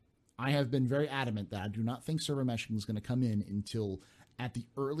know, I have been very adamant that I do not think server meshing is going to come in until at the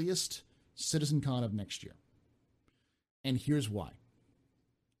earliest CitizenCon of next year. And here's why.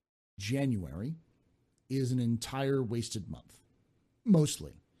 January is an entire wasted month,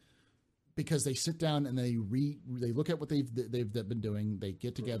 mostly, because they sit down and they look at what they've been doing. They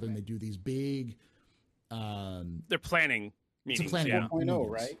get together and they do these big. They're planning meetings. It's a planning 1.0,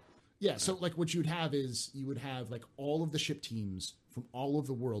 right? Yeah, so like what you would have like all of the ship teams from all over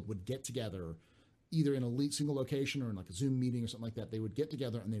the world would get together either in a single location or in like a Zoom meeting or something like that. They would get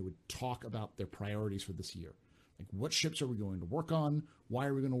together and they would talk about their priorities for this year. Like what ships are we going to work on? Why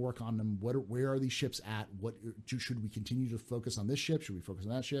are we going to work on them? Where are these ships at? Should we continue to focus on this ship? Should we focus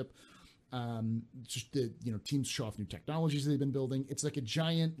on that ship? Just teams show off new technologies they've been building. It's like a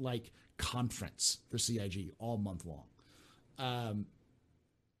giant like conference for CIG all month long.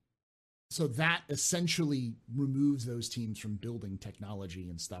 So that essentially removes those teams from building technology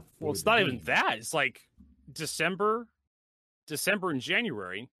and stuff. Well, it's not even that. It's like December and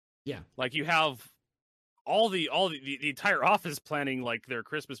January. Yeah. Like you have all the entire office planning like their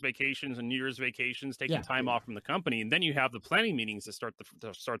Christmas vacations and New Year's vacations, taking time off from the company. And then you have the planning meetings to start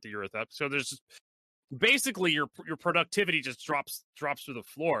the year with up. So there's just basically your productivity just drops through the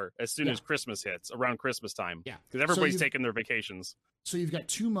floor as soon as Christmas hits, around Christmas time. Yeah. Because everybody's taking their vacations. So you've got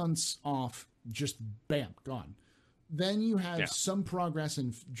 2 months off, just bam, gone. Then you have some progress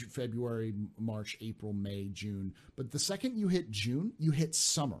in February, March, April, May, June. But the second you hit June, you hit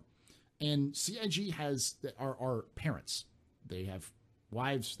summer. And CIG are parents. They have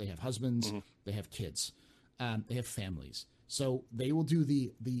wives, they have husbands, they have kids, they have families. So they will do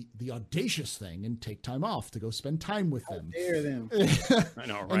the audacious thing and take time off to go spend time with them. How dare them? I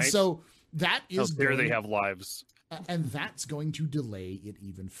know, right? And so that is how dare they have lives. And that's going to delay it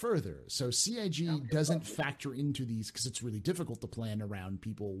even further. So CIG doesn't factor into these because it's really difficult to plan around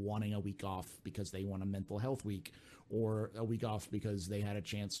people wanting a week off because they want a mental health week or a week off because they had a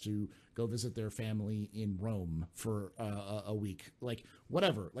chance to go visit their family in Rome for a week. Like,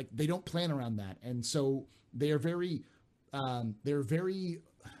 whatever. Like, they don't plan around that. And so they're very, how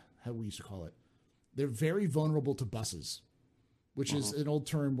we used to call it, they're very vulnerable to buses. Which is an old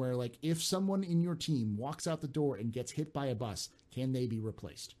term where, like, if someone in your team walks out the door and gets hit by a bus, can they be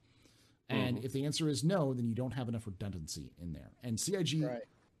replaced? And if the answer is no, then you don't have enough redundancy in there. And CIG,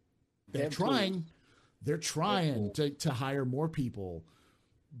 they're trying to hire more people,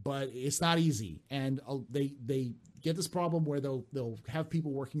 but it's not easy. And they get this problem where they'll have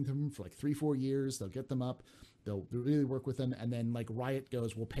people working with them for like 3-4 years. They'll get them up. They'll really work with them. And then like Riot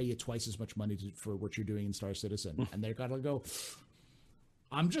goes, we'll pay you twice as much money for what you're doing in Star Citizen. And they're got to go,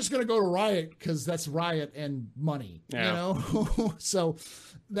 I'm just going to go to Riot because that's Riot and money, you know? So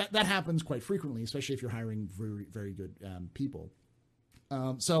that happens quite frequently, especially if you're hiring very, very good people.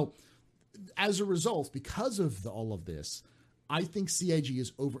 So as a result, because of all of this, I think CIG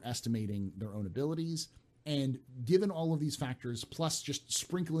is overestimating their own abilities. And given all of these factors, plus just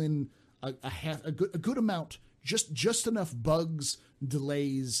sprinkle in a good amount, just enough bugs,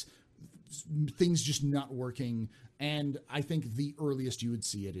 delays, things just not working. And I think the earliest you would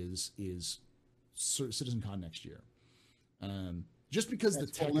see it is CitizenCon next year. Just because the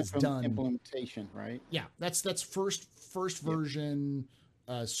tech is done. Implementation, right? Yeah, that's first version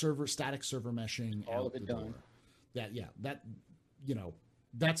static server meshing. All of it done.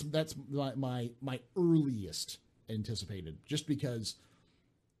 That's my earliest anticipated, just because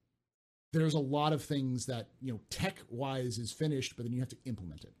there's a lot of things that, tech wise is finished, but then you have to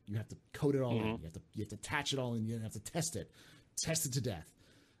implement it. You have to code it all in. You have to attach it all in. You have to test it to death.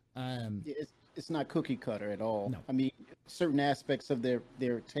 It's not cookie cutter at all. No. I mean, certain aspects of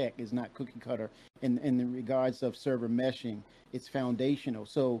their tech is not cookie cutter in the regards of server meshing. It's foundational.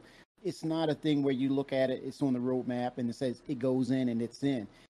 So it's not a thing where you look at it, it's on the roadmap and it says it goes in and it's in.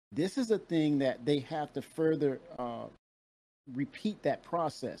 This is a thing that they have to further repeat that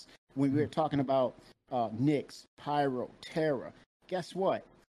process. When we're talking about Nix, Pyro, Terra, guess what?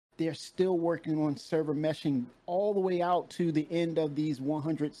 They're still working on server meshing all the way out to the end of these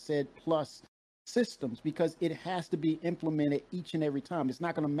 100 said plus systems, because it has to be implemented each and every time. It's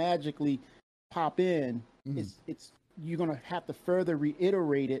not going to magically pop in. It's you're going to have to further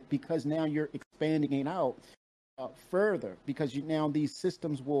reiterate it, because now you're expanding it out further, because now these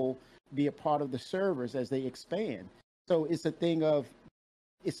systems will be a part of the servers as they expand. So it's a thing of,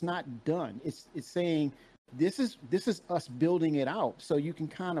 it's not done. It's saying this is us building it out. So you can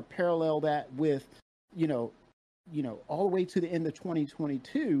kind of parallel that with, all the way to the end of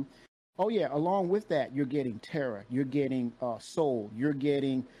 2022. Oh yeah, along with that, you're getting Terra, you're getting Soul, you're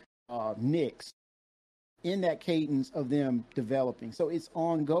getting Nix, in that cadence of them developing. So it's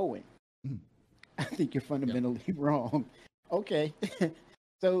ongoing. I think you're fundamentally wrong. Okay.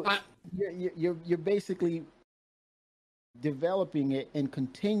 So you're basically developing it and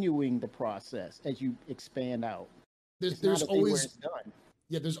continuing the process as you expand out. There's always done.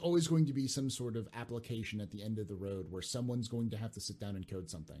 Yeah, there's always going to be some sort of application at the end of the road where someone's going to have to sit down and code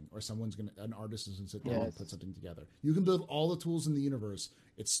something, or an artist is going to sit down and put something together. You can build all the tools in the universe.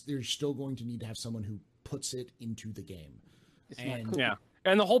 You're still going to need to have someone who puts it into the game.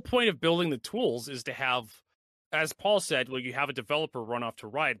 And the whole point of building the tools is to have, as Paul said, you have a developer run off to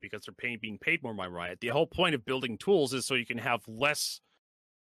Riot because they're being paid more by Riot. The whole point of building tools is so you can have less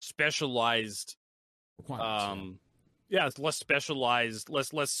specialized requirements. It's less specialized,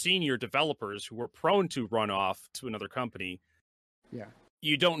 less senior developers who are prone to run off to another company. Yeah.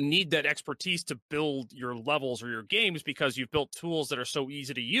 You don't need that expertise to build your levels or your games, because you've built tools that are so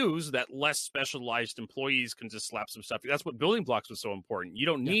easy to use that less specialized employees can just slap some stuff. That's what building blocks was so important. You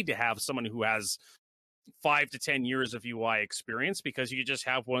don't need to have someone who has 5 to 10 years of UI experience, because you just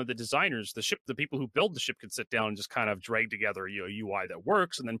have one of the designers, the people who build the ship can sit down and just kind of drag together a UI that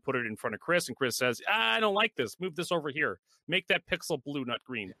works and then put it in front of Chris. And Chris says, I don't like this. Move this over here. Make that pixel blue, not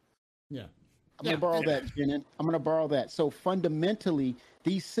green. Yeah. I'm going to borrow that, Jenin. I'm going to borrow that. So fundamentally,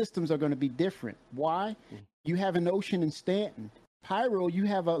 these systems are going to be different. Why? You have an ocean in Stanton. Pyro, you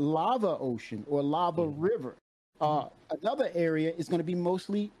have a lava ocean or lava river. Another area is going to be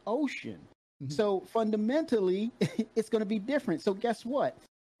mostly ocean. So fundamentally, it's going to be different. So guess what?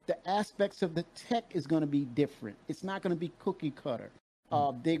 The aspects of the tech is going to be different. It's not going to be cookie cutter.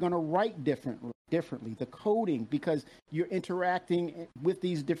 They're going to write differently. The coding, because you're interacting with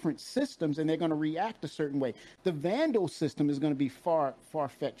these different systems and they're going to react a certain way. The Vandal system is going to be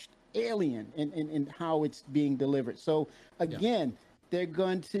far-fetched, alien in how it's being delivered. So again, they're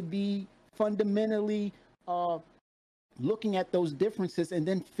going to be fundamentally looking at those differences and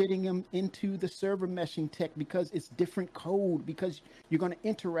then fitting them into the server meshing tech, because it's different code, because you're going to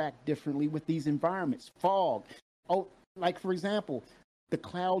interact differently with these environments. Fog. Like for example, the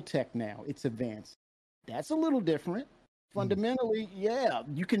cloud tech now, it's advanced. That's a little different. Fundamentally,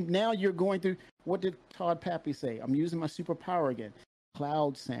 you're going through, what did Todd Pappy say? I'm using my superpower again.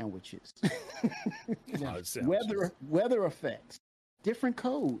 Cloud sandwiches. Weather effects. Different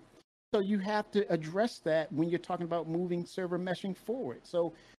code. So you have to address that when you're talking about moving server meshing forward.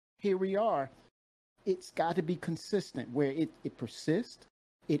 So here we are. It's got to be consistent, where it persists,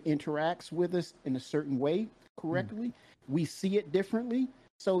 it interacts with us in a certain way correctly. We see it differently.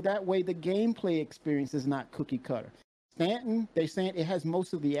 So that way the gameplay experience is not cookie cutter. Stanton, they're saying it has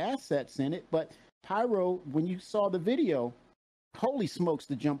most of the assets in it, but Pyro, when you saw the video, Holy smokes,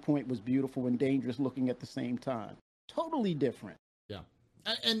 the jump point was beautiful and dangerous looking at the same time. Totally different. Yeah,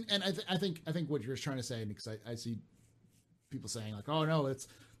 and I think what you're trying to say, because I see people saying like, oh no,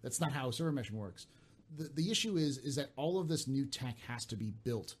 that's not how server meshing works. The issue is that all of this new tech has to be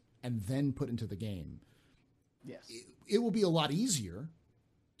built and then put into the game. Yes, it will be a lot easier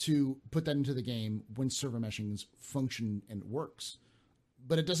to put that into the game when server meshing function and works.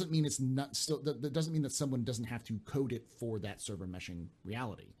 But it doesn't mean it's not still. That doesn't mean that someone doesn't have to code it for that server meshing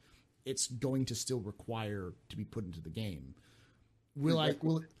reality. It's going to still require to be put into the game.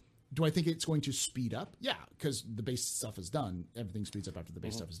 Do I think it's going to speed up? Yeah, because the base stuff is done. Everything speeds up after the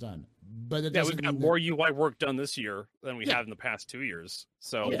base stuff is done. But it doesn't we've got more UI work done this year than we have in the past 2 years.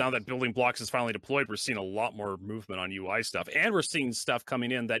 So now that building blocks is finally deployed, we're seeing a lot more movement on UI stuff, and we're seeing stuff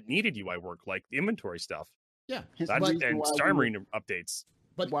coming in that needed UI work, like the inventory stuff. Yeah, and Star Marine updates.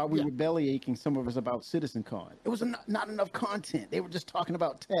 But while we were belly aching, some of us about CitizenCon, it was not enough content. They were just talking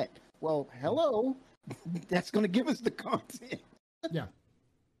about tech. Well, hello, that's going to give us the content. Yeah.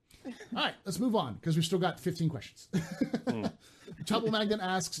 All right, let's move on because we've still got 15 questions. Trouble Magnet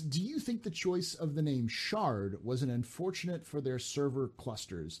asks, do you think the choice of the name Shard was an unfortunate for their server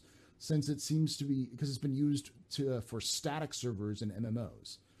clusters, since it seems to be because it's been used for static servers and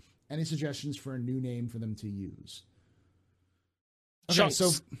MMOs? Any suggestions for a new name for them to use? Okay, chunks.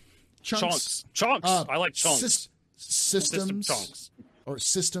 So chunks. I like chunks. Systems chunks. Or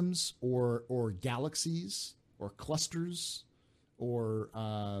systems or galaxies or clusters or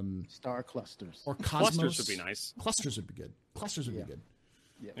star clusters or cosmos. Clusters would be nice. Clusters would be good. Clusters would be good.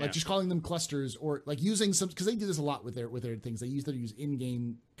 Yeah. Like just calling them clusters, or like using some, because they do this a lot with their things. They use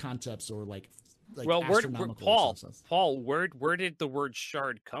in-game concepts or like well, astronomical Paul, where did the word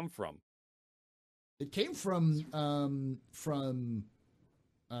shard come from? It came from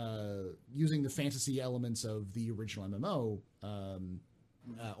using the fantasy elements of the original MMO,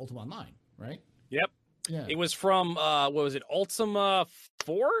 Ultima Online, right? Yep. Yeah. It was from what was it, Ultima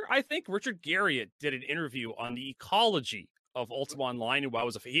 4? I think Richard Garriott did an interview on the ecology of Ultima Online,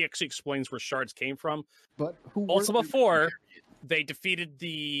 and he actually explains where shards came from. But Ultima 4, they defeated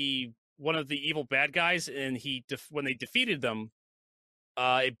one of the evil bad guys, and when they defeated them,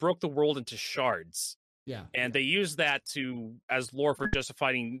 it broke the world into shards. Yeah. And they used that as lore for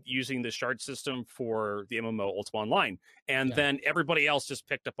justifying using the shard system for the MMO Ultima Online. And then everybody else just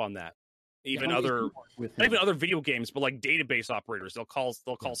picked up on that. Even other video games, but like database operators, they'll call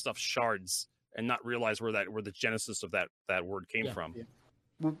stuff shards and not realize where the genesis of that word came from. Yeah.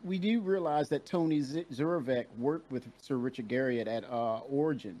 Well, we do realize that Tony Zurovec worked with Sir Richard Garriott at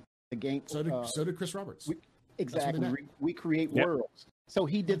Origin, the game. So did Chris Roberts. Exactly. We create worlds. So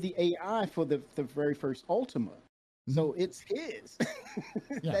he did the AI for the very first Ultima. So it's his.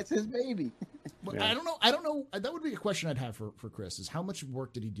 That's his baby. But I don't know. That would be a question I'd have for Chris, is how much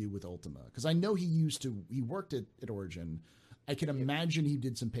work did he do with Ultima? Because I know he worked at Origin. I can imagine he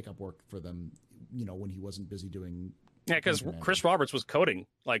did some pickup work for them, when he wasn't busy doing. Yeah, because Chris Roberts was coding.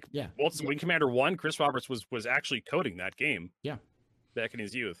 Wing Commander 1, Chris Roberts was actually coding that game. Yeah. Back in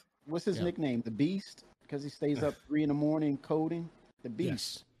his youth. What's his nickname? The Beast? Because he stays up 3 a.m. coding. The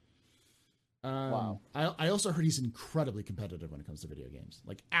Beast. Yes. Wow. I also heard he's incredibly competitive when it comes to video games.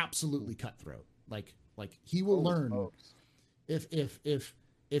 Like absolutely cutthroat. Like he will learn if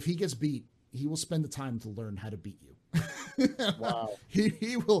he gets beat, he will spend the time to learn how to beat you. Wow.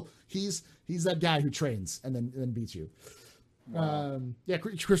 He will. He's that guy who trains and then beats you. Wow.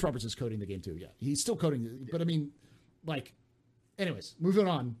 Chris Roberts is coding the game too. Yeah, he's still coding, but I mean, anyways, moving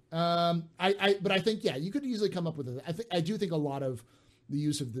on. But I think you could easily come up with it. I do think a lot of the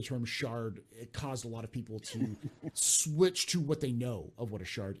use of the term shard, it caused a lot of people to switch to what they know of what a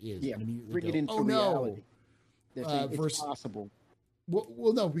shard is. Yeah, and bring it into reality. It's possible.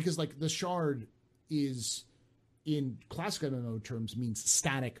 Well, no, because the shard is, in classic MMO terms, means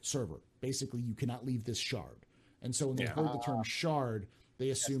static server. Basically, you cannot leave this shard. And so when they heard the term shard,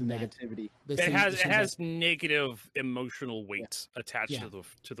 they assume negativity. It has negative emotional weight attached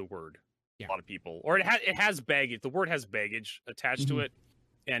to the word. A lot of people, or it has baggage. The word has baggage attached to it,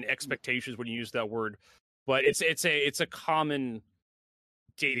 and expectations when you use that word. But it's a common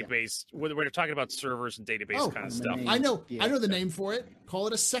database. When we're talking about servers and database kind of stuff. I know the name for it. Call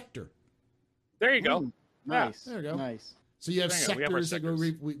it a sector. There you go. Nice. There you go. Nice. So you have sectors that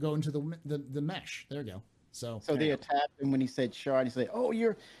go into the mesh. There you go. So they attacked him when he said shard. He said, "Oh,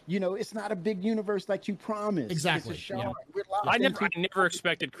 it's not a big universe like you promised. Exactly. It's a shard. I never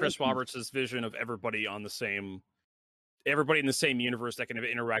expected Chris Roberts' vision of everybody in the same universe that can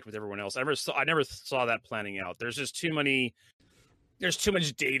interact with everyone else. I never saw that planning out. There's just too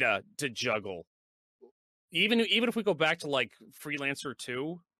much data to juggle. even if we go back to like Freelancer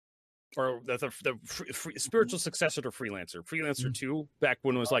 2, or the spiritual successor to Freelancer 2, back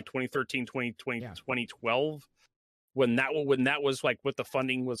when it was like 2013, 2020, 2012, when that was like what the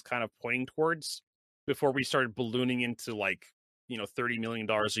funding was kind of pointing towards, before we started ballooning into like, $30 million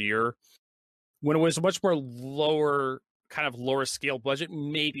a year, when it was a much more lower scale budget,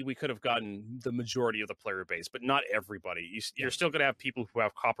 maybe we could have gotten the majority of the player base, but not everybody. You're still going to have people who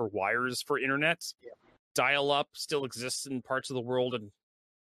have copper wires for internet. Yeah. Dial-up still exists in parts of the world, and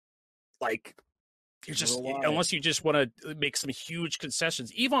like, unless you just want to make some huge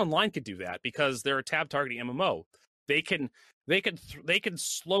concessions. EVE Online could do that because they're a tab targeting MMO. They can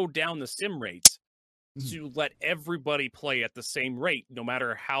slow down the sim rates to let everybody play at the same rate, no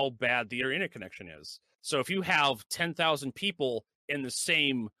matter how bad the internet connection is. So if you have 10,000 people in the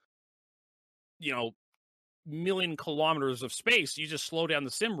same, million kilometers of space, you just slow down the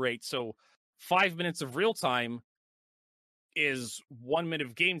sim rate. So 5 minutes of real time is 1 minute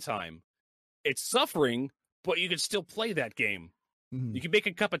of game time. It's suffering, but you can still play that game. Mm-hmm. You can make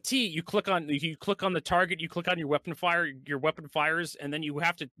a cup of tea. You click on the target. You click on your weapon fires, and then you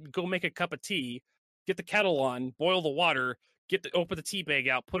have to go make a cup of tea. Get the kettle on, boil the water, open the tea bag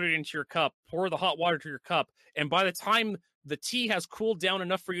out, put it into your cup, pour the hot water to your cup, and by the time the tea has cooled down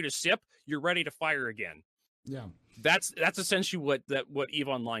enough for you to sip, you're ready to fire again. Yeah, that's essentially what EVE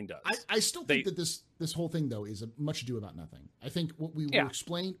Online does. I still think that this whole thing though is much ado about nothing. I think what we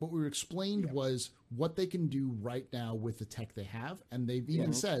were explained was what they can do right now with the tech they have, and they've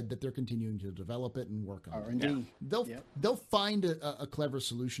even said that they're continuing to develop it and work on it. Yeah. They'll find a clever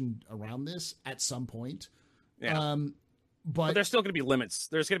solution around this at some point. Yeah. But there's still going to be limits.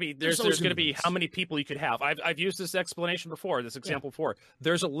 There's going to be how many people you could have. I've used this explanation before, this example before.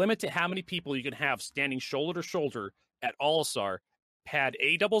 There's a limit to how many people you can have standing shoulder to shoulder at All-Star pad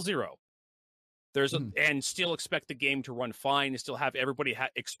A00. And still expect the game to run fine, and still have everybody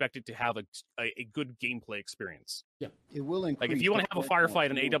expected to have a good gameplay experience. Yeah, it will increase. Like if you want to have a firefight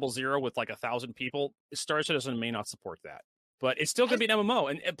in A00 with like 1,000 people, Star Citizen may not support that. But it's still going to be an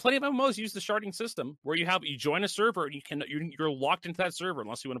MMO, and plenty of MMOs use the sharding system, where you join a server and you're locked into that server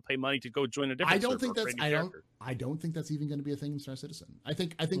unless you want to pay money to go join a different server. I don't think that's even going to be a thing in Star Citizen. I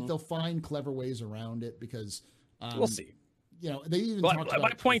think they'll find clever ways around it because we'll see. They even talked about.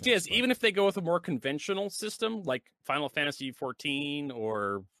 My point is, even if they go with a more conventional system like Final Fantasy 14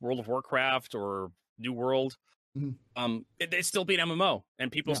 or World of Warcraft or New World, it'd still be an MMO,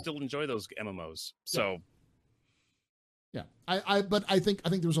 and people still enjoy those MMOs. So. Yeah, but I think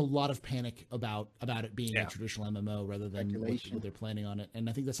there was a lot of panic about it being a traditional MMO rather than what they're planning on it, and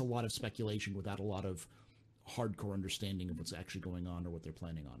I think that's a lot of speculation without a lot of hardcore understanding of what's actually going on or what they're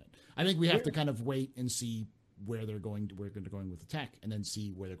planning on it. I think we have to kind of wait and see where they're going with the tech, and then see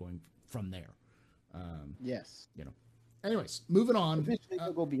where they're going from there. Yes. Anyways, moving on. Eventually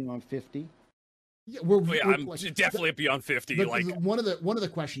they'll go beyond 50. Yeah, I'm definitely beyond 50. One of the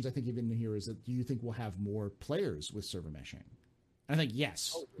questions I think even here is that, do you think we'll have more players with server meshing? And I think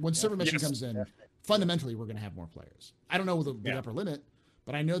yes. When server meshing comes in, fundamentally we're going to have more players. I don't know the upper limit,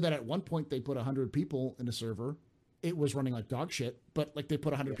 but I know that at one point they put 100 people in a server. It was running like dog shit, but like they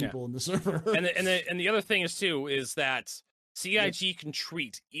put 100 people in the server. And the other thing is that CIG can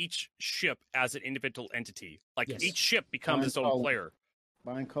treat each ship as an individual entity. Like each ship becomes its own player.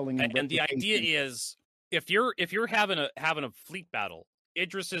 And the idea is, if you're having a fleet battle,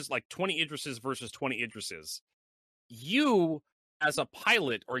 Idrises, like 20 Idrises versus 20 Idrises, you as a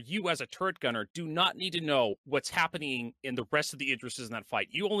pilot or you as a turret gunner do not need to know what's happening in the rest of the Idrises in that fight.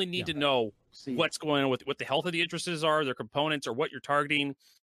 You only need to know what's going on with what the health of the Idrises are, their components, or what you're targeting,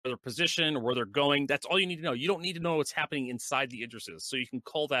 or their position, or where they're going. That's all you need to know. You don't need to know what's happening inside the Idrises, so you can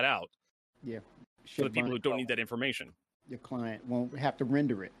call that out. Yeah. For the people who don't need that information. Your client won't have to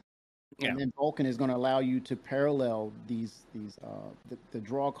render it. And then Vulkan is going to allow you to parallel the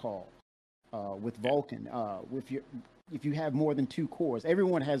draw call with Vulkan. If you have more than 2 cores,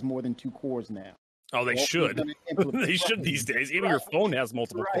 everyone has more than 2 cores now. Oh, they should. They should these days. Even your phone has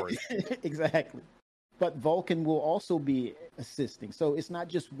multiple cores. Exactly. But Vulkan will also be assisting. So it's not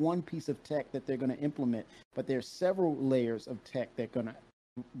just one piece of tech that they're going to implement, but there's several layers of tech that are going to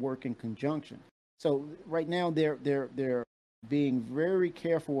work in conjunction. So right now they're being very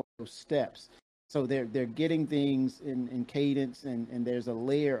careful with those steps. So they're getting things in cadence, and there's a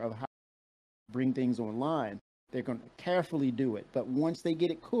layer of how to bring things online. They're going to carefully do it. But once they get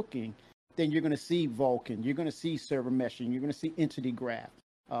it cooking, then you're going to see Vulkan. You're going to see server meshing. You're going to see entity graph,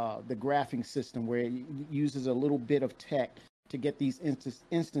 the graphing system where it uses a little bit of tech to get these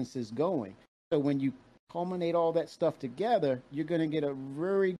instances going. So when you culminate all that stuff together, you're going to get a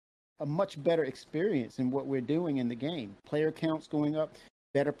very a much better experience in what we're doing in the game. Player counts going up,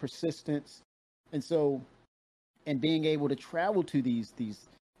 better persistence, and so, and being able to travel to these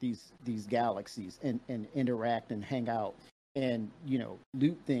galaxies and interact and hang out and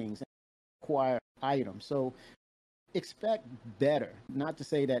loot things and acquire items. So expect better. Not to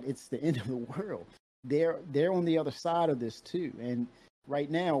say that it's the end of the world. They're on the other side of this too, and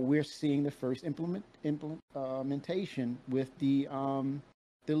right now we're seeing the first implementation with the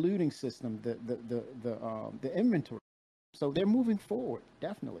looting system, the inventory. So they're moving forward.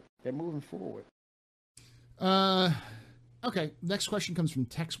 Definitely, they're moving forward. Okay. Next question comes from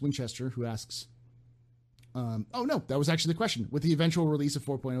Tex Winchester, who asks, oh no, that was actually the question. With the eventual release of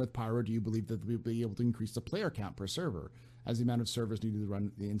 4.0 with Pyro, do you believe that we'll be able to increase the player count per server as the amount of servers needed to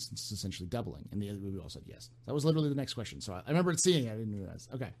run the instance is essentially doubling? And we all said yes. That was literally the next question. So I remember seeing it. I didn't realize.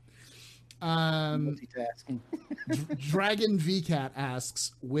 Okay. Multitasking. Dragon VCat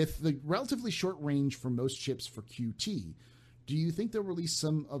asks, with the relatively short range for most ships for QT, do you think they'll release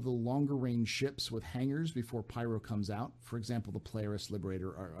some of the longer range ships with hangars before Pyro comes out? For example, the Polaris, Liberator,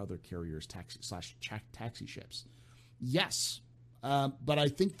 or other carriers taxi ships. Yes, but I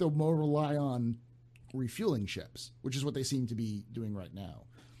think they'll more rely on refueling ships, which is what they seem to be doing right now.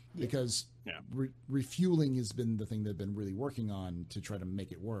 Yeah. Because refueling has been the thing they've been really working on to try to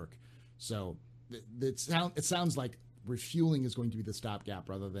make it work. So it sounds like refueling is going to be the stopgap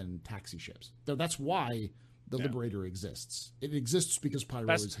rather than taxi ships. So that's why the Liberator exists. It exists because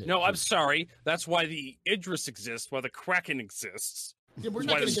Pyro is hit. No, I'm sorry. That's why the Idris exists, why the Kraken exists. Yeah,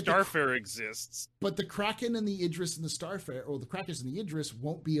 why the Starfare exists. But the Kraken and the Idris and the Starfare, or the Krakens and the Idris,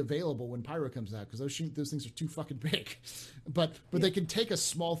 won't be available when Pyro comes out because those things are too fucking big. But they can take a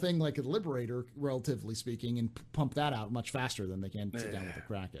small thing like a Liberator, relatively speaking, and pump that out much faster than they can sit down with the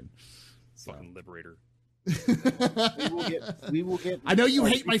Kraken. Fucking Liberator. we will get. I know you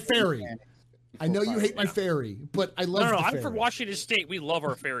hate my ferry. I know you hate my ferry, but I love. No, I'm from Washington State. We love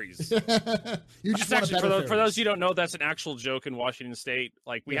our ferries. You just want actually, for those you don't know, that's an actual joke in Washington State.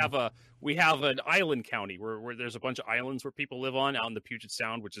 Like we have an island county where there's a bunch of islands where people live on out in the Puget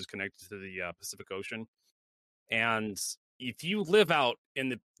Sound, which is connected to the Pacific Ocean. And if you live out in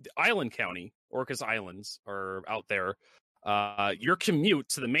the island county, Orcas Islands are out there, your commute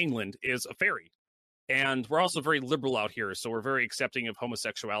to the mainland is a ferry. And we're also very liberal out here, so we're very accepting of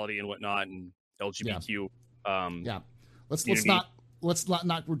homosexuality and whatnot, and LGBTQ. Let's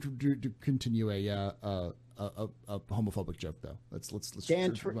not continue a homophobic joke though. Let's on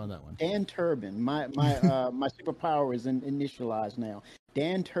that one. Dan Turbin, my superpower is initialized now.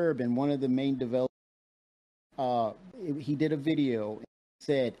 Dan Turbin, one of the main developers, he did a video,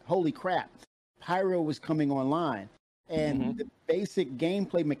 said, "Holy crap, Pyro was coming online." And the basic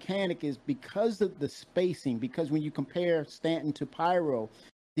gameplay mechanic is because of the spacing, because when you compare Stanton to Pyro,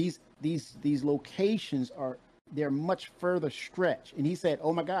 these locations they're much further stretched. And he said,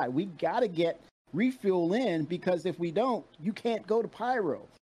 "Oh my God, we got to get refuel in because if we don't, you can't go to Pyro."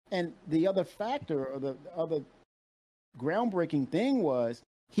 And the other factor, or the other groundbreaking thing, was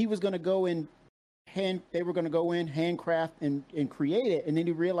he was going to go in they were going to go in, handcraft and create it. And then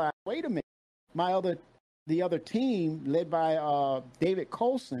he realized, wait a minute, the other team led by David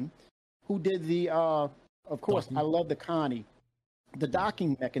Coulson, who did of course, I love the Connie, the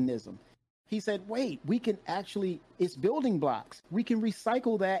docking mechanism. He said, wait, we can actually, it's building blocks. We can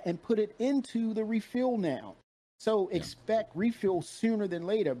recycle that and put it into the refuel now. So expect refuel sooner than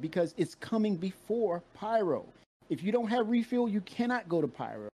later because it's coming before Pyro. If you don't have refuel, you cannot go to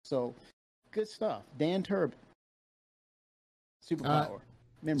Pyro. So good stuff. Dan Turbin. Superpower.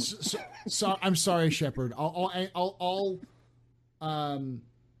 So I'm sorry, Shepard. I'll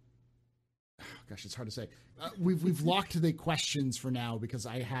gosh, it's hard to say. We've locked the questions for now because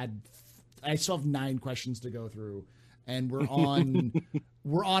I still have 9 questions to go through, and we're on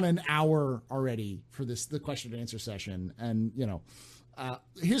an hour already for the question and answer session. And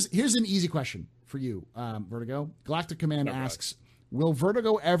here's an easy question for you, Vertigo. Galactic Command asks, will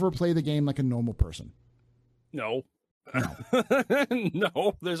Vertigo ever play the game like a normal person? No.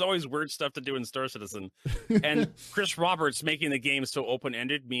 No, there's always weird stuff to do in Star Citizen. And Chris Roberts making the game so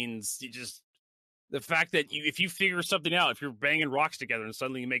open-ended means the fact that if you figure something out, if you're banging rocks together and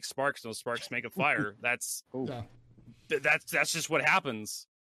suddenly you make sparks and those sparks make a fire, that's just what happens.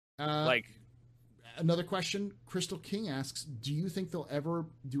 Another question, Crystal King asks, do you think they'll ever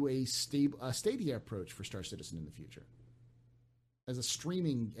do a Stadia approach for Star Citizen in the future? As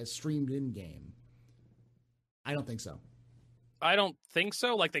streamed in game? I don't think so. I don't think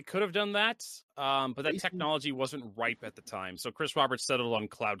so. Like, they could have done that, but that technology wasn't ripe at the time. So Chris Roberts settled on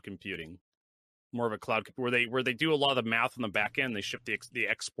cloud computing. cloud where they do a lot of the math on the back end. They ship the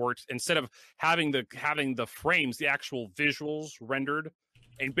export instead of having the frames, the actual visuals rendered,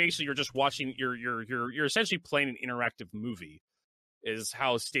 and basically you're just watching. You're essentially playing an interactive movie. Is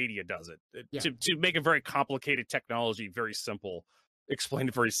how Stadia does it. Yeah. To make a very complicated technology very simple. Explain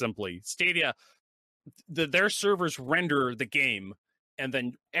it very simply. Stadia, their servers render the game and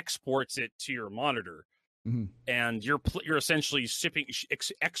then exports it to your monitor. Mm-hmm. And you're essentially shipping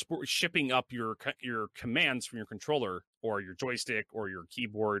up your commands from your controller or your joystick or your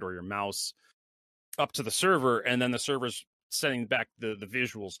keyboard or your mouse up to the server, and then the server's sending back the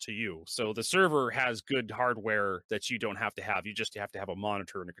visuals to you. So the server has good hardware that you don't have to have. You just have to have a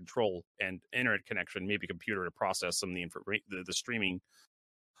monitor and a control and internet connection, maybe a computer to process some of the streaming.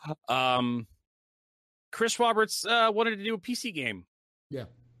 Chris Roberts wanted to do a PC game. Yeah.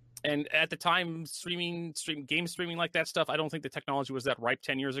 And at the time, game streaming like that stuff, I don't think the technology was that ripe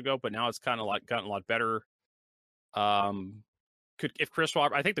 10 years ago, but now it's kind of gotten a lot better. I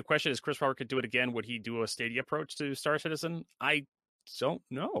think the question is, Chris Roberts could do it again, would he do a Stadia approach to Star Citizen? I don't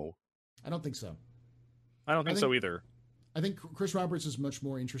know. I don't think so. I don't think so either. I think Chris Roberts is much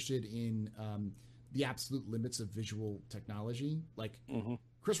more interested in the absolute limits of visual technology. Like,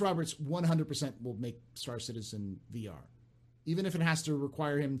 Chris Roberts 100% will make Star Citizen VR. Even if it has to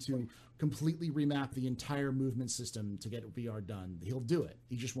require him to completely remap the entire movement system to get VR done, he'll do it.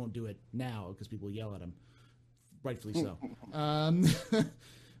 He just won't do it now because people yell at him. Rightfully so.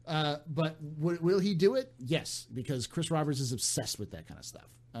 But will he do it? Yes, because Chris Roberts is obsessed with that kind of stuff.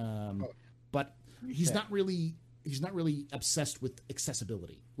 But he's not really obsessed with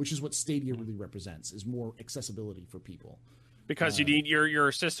accessibility, which is what Stadia really represents, is more accessibility for people. Because you need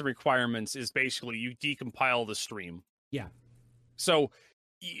your system requirements is basically you decompile the stream. Yeah. So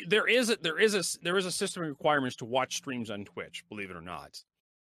there is a system of requirements to watch streams on Twitch, believe it or not.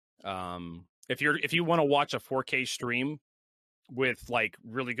 If you want to watch a 4K stream with like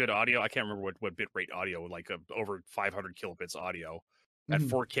really good audio, I can't remember what bitrate audio, like over 500 kilobits audio at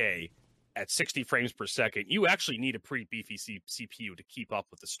 4K at 60 frames per second, you actually need a pretty beefy CPU to keep up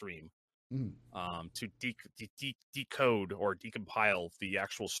with the stream. To decode or decompile the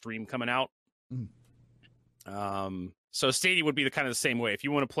actual stream coming out. So Stadia would be the same way. If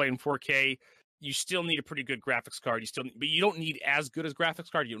you want to play in 4K, you still need a pretty good graphics card. But you don't need as good as graphics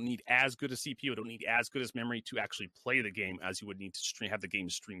card. You don't need as good a CPU. You don't need as good as memory to actually play the game as you would need to have the game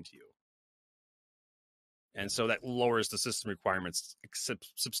streamed to you. And so that lowers the system requirements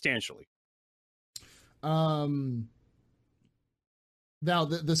substantially. Now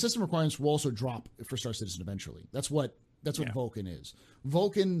the system requirements will also drop for Star Citizen eventually. That's what Vulkan is.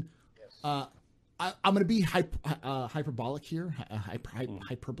 Vulkan. I'm going to be hyperbolic here,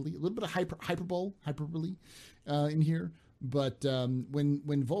 hyperbole, a little bit of hyperbole in here. But when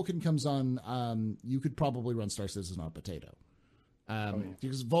Vulkan comes on, you could probably run Star Citizen on a potato,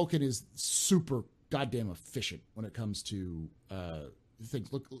 because Vulkan is super goddamn efficient when it comes to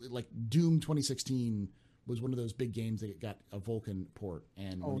things. Look, like Doom 2016 was one of those big games that got a Vulkan port,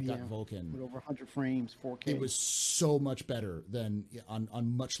 and when it got Vulkan with over 100 frames, 4K, it was so much better than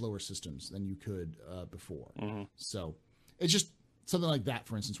on much lower systems than you could before. So it's just something like that,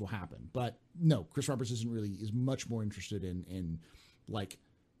 for instance, will happen. But no, Chris Roberts is much more interested in like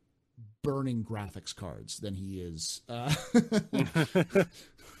burning graphics cards than he is. But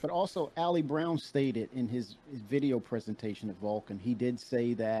also, Ali Brown stated in his video presentation at Vulkan, he did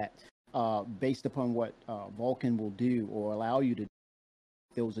say that based upon what Vulkan will do or allow you to do,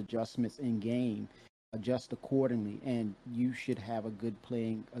 those adjustments in game, adjust accordingly, and you should have a good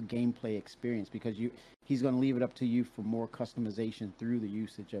gameplay experience, because he's going to leave it up to you for more customization through the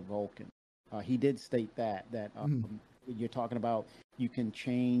usage of Vulkan. He did state that you're talking about, you can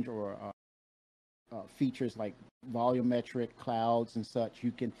change or features like volumetric clouds and such.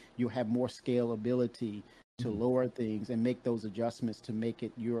 You'll have more scalability to lower things and make those adjustments to make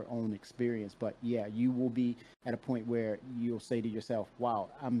it your own experience. But yeah, you will be at a point where you'll say to yourself, wow,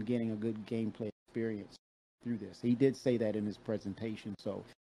 I'm getting a good gameplay experience through this. He did say that in his presentation. So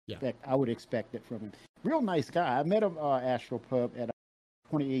yeah, I would expect it from him. Real nice guy. I met him Astropub at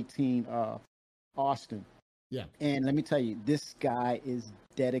 2018 Austin. Yeah. And let me tell you, this guy is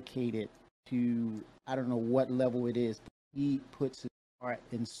dedicated to, I don't know what level it is, but he puts his heart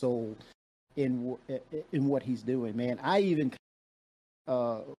and soul in what he's doing, man. I even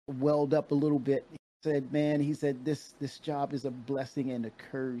welled up a little bit. He said this job is a blessing and a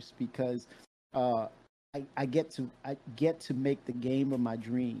curse, because I get to make the game of my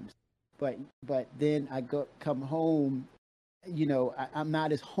dreams, but then I come home I'm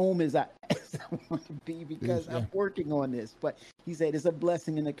not as home as I want to be because I'm working on this. But he said it's a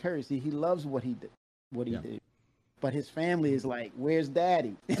blessing and a curse. He loves what he did. But his family is like, where's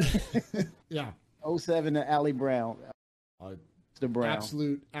daddy? Yeah. 07 to Ali Brown. The Brown.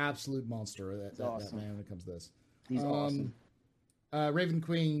 Absolute monster. That awesome. Man when it comes to this. He's awesome. Raven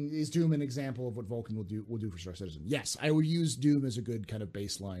Queen, is Doom an example of what Vulkan will do for Star Citizen? Yes, I would use Doom as a good kind of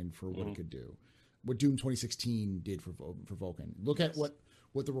baseline for what it could do. What Doom 2016 did for Vulkan. Look at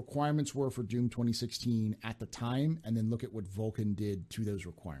what the requirements were for Doom 2016 at the time, and then look at what Vulkan did to those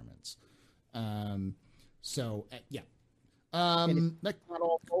requirements. And it's not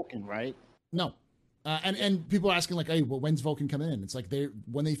all Vulkan, right? No. And people are asking like, hey, well, when's Vulkan coming in? It's like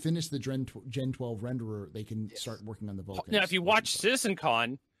when they finish the Gen 12 renderer, they can start working on the Vulkan. Now, if you watch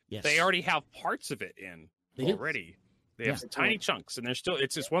CitizenCon, they already have parts of it in already. They have tiny chunks, and there's still.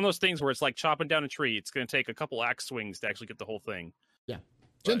 It's just one of those things where it's like chopping down a tree. It's going to take a couple axe swings to actually get the whole thing. Yeah,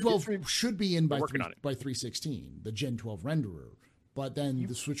 Gen 12 should be in by 316, the Gen 12 renderer. But then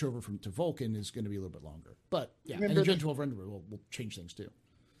the switch over to Vulkan is going to be a little bit longer. But and the Gen 12 renderer will change things too.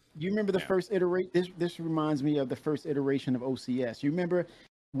 You remember the first iteration? This reminds me of the first iteration of OCS. You remember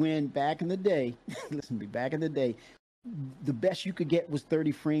when back in the day, back in the day, the best you could get was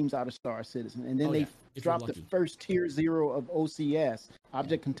 30 frames out of Star Citizen. And then they dropped the first tier 0 of OCS,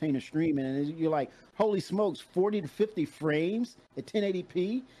 Object Container Streaming. And you're like, holy smokes, 40 to 50 frames at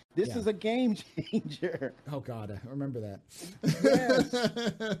 1080p? This is a game changer. Oh, God, I remember that. Yes.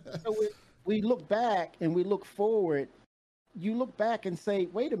 So we look back and we look forward. You look back and say,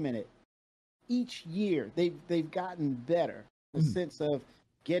 wait a minute, each year they've gotten better, the sense of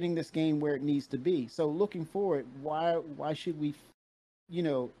getting this game where it needs to be. So looking forward, why should we,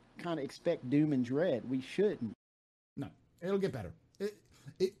 kind of expect doom and dread? We shouldn't. No, it'll get better.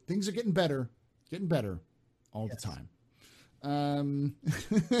 Things are getting better all the time. All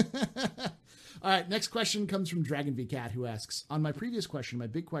right, next question comes from Dragon V Cat, who asks, on my previous question, my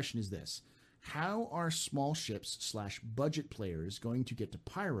big question is this. How are small ships / budget players going to get to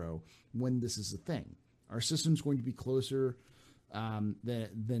Pyro when this is a thing? Are systems going to be closer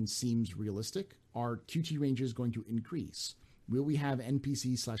than seems realistic? Are QT ranges going to increase? Will we have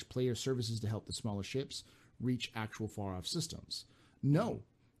NPC / player services to help the smaller ships reach actual far-off systems? No,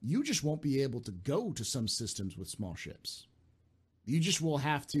 you just won't be able to go to some systems with small ships. You just will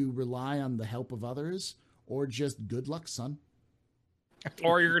have to rely on the help of others, or just good luck, son.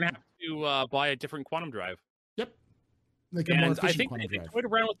 Or you're going to have to buy a different quantum drive. Yep. Like a more efficient quantum drive. I toyed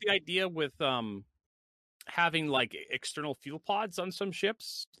around with the idea with having like external fuel pods on some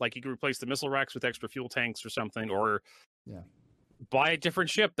ships. Like you could replace the missile racks with extra fuel tanks or something, or buy a different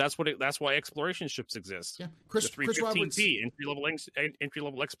ship. That's why exploration ships exist. Yeah, Chris Roberts, entry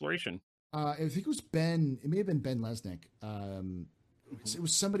level exploration. I think it was Ben. It may have been Ben Lesnick. It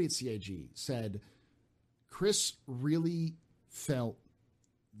was somebody at CIG said Chris really felt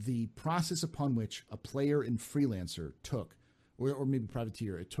the process upon which a player in Freelancer took, or maybe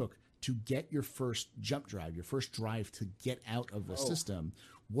Privateer, it took to get your first jump drive, your first drive to get out of the system,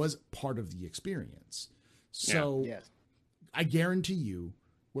 was part of the experience. So I guarantee you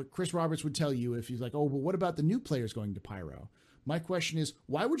what Chris Roberts would tell you if he's like, oh, well, what about the new players going to Pyro? My question is,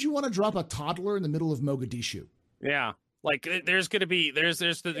 why would you want to drop a toddler in the middle of Mogadishu? Yeah. Like there's going to be there's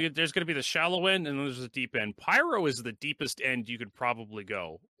going to be the shallow end and then there's the deep end. Pyro is the deepest end you could probably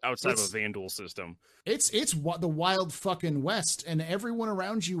go outside of a Vanduul system. It's the wild fucking west, and everyone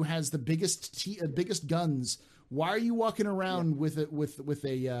around you has the biggest guns. Why are you walking around with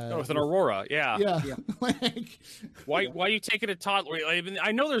an Aurora? Yeah. Like, why are you taking a toddler?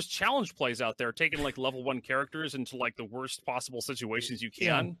 I know there's challenge plays out there taking like level 1 characters into like the worst possible situations you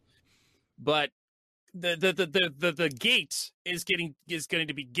can, but the gate is going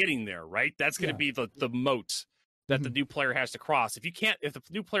to be getting there, right? That's going to be the moat that the new player has to cross. If the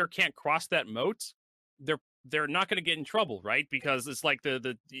new player can't cross that moat, they're not going to get in trouble, right? Because it's like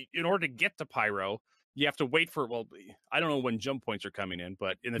in order to get to Pyro, you have to wait for, well, I don't know when jump points are coming in,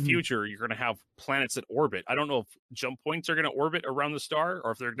 but in the future, you're going to have planets that orbit. I don't know if jump points are going to orbit around the star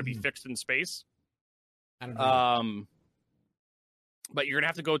or if they're going to be fixed in space. I don't know. But you're going to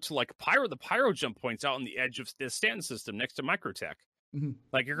have to go to like the Pyro jump points out on the edge of the Stanton system next to Microtech.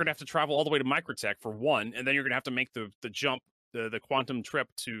 Like you're going to have to travel all the way to Microtech for one, and then you're going to have to make the jump, the quantum trip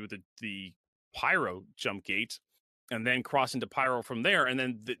to the Pyro jump gate, and then cross into Pyro from there. And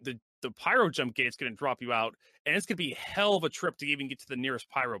then the Pyro jump gate is going to drop you out, and it's going to be a hell of a trip to even get to the nearest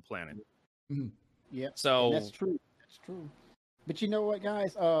Pyro planet. Yeah. So that's true. But you know what,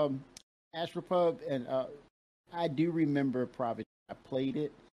 guys? Astropub and I do remember Private. I played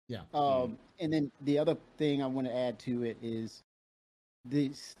it. Yeah. And then the other thing I want to add to it is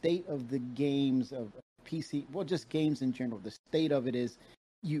the state of the games of PC, well, just games in general. The state of it is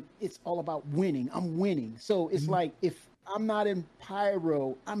it's all about winning. I'm winning. So it's like, if I'm not in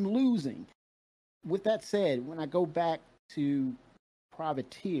Pyro, I'm losing. With that said, when I go back to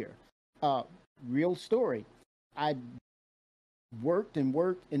Privateer, real story, I worked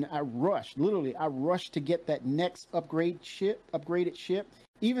and I rushed to get that next upgraded ship.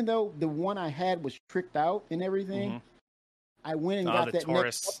 Even though the one I had was tricked out and everything, I went and got that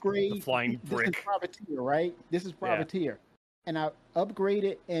Taurus, next upgrade. The flying brick. This is Privateer, right? This is Privateer. Yeah. And I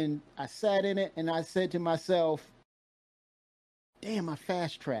upgraded and I sat in it and I said to myself, damn, I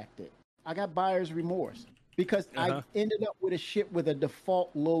fast-tracked it. I got buyer's remorse because I ended up with a ship with a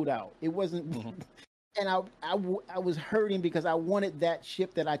default loadout. It wasn't... And I was hurting because I wanted that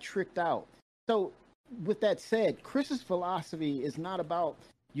ship that I tricked out. So with that said, Chris's philosophy is not about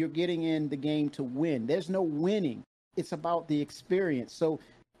you're getting in the game to win. There's no winning. It's about the experience. So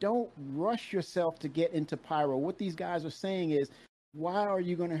don't rush yourself to get into Pyro. What these guys are saying is, why are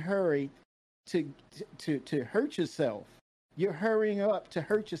you going to hurry to hurt yourself? You're hurrying up to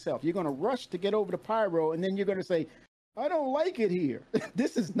hurt yourself. You're going to rush to get over to Pyro, and then you're going to say, I don't like it here.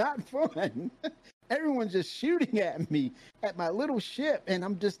 This is not fun. Everyone's just shooting at me at my little ship, and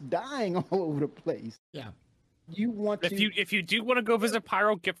I'm just dying all over the place. Yeah. You want if you do want to go visit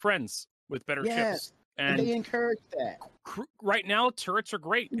Pyro, get friends with better ships. And they encourage that. Right now, turrets are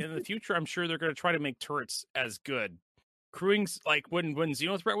great. In the future, I'm sure they're going to try to make turrets as good. Crewing's like when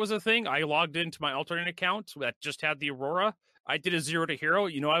Xenothreat was a thing, I logged into my alternate account that just had the Aurora. I did a 0 to hero.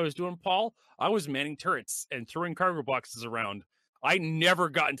 You know what I was doing, Paul? I was manning turrets and throwing cargo boxes around. I never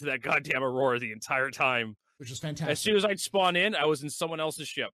got into that goddamn Aurora the entire time. Which is fantastic. As soon as I'd spawn in, I was in someone else's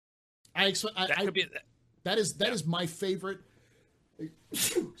ship. That is my favorite.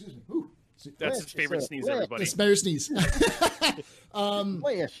 Excuse me. Ooh. That's his favorite sneeze, everybody. It's favorite sneeze.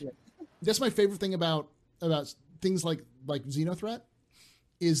 Shit. That's my favorite thing about things like Xenothreat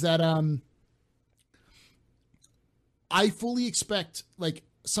is that I fully expect like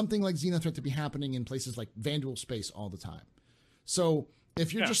something like Xenothreat to be happening in places like Vanduul space all the time. So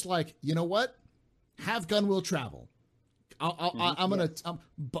if you're just like, you know what, have gun will travel. I'm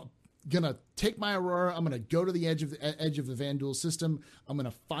gonna take my Aurora. I'm gonna go to the edge of the Vanduul system. I'm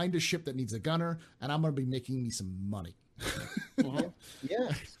gonna find a ship that needs a gunner, and I'm gonna be making me some money.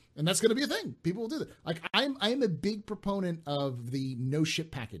 Yeah. And that's gonna be a thing. People will do that. Like I'm a big proponent of the no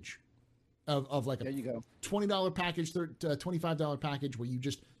ship package, of like a $20 package, $25 package where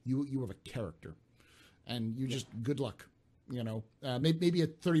you have a character, and you just good luck. You know, maybe a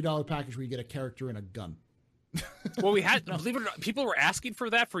 $30 package where you get a character and a gun. Well, we had, believe it or not, people were asking for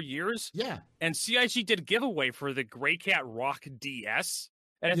that for years. Yeah. And CIG did a giveaway for the Grey Cat Rock DS,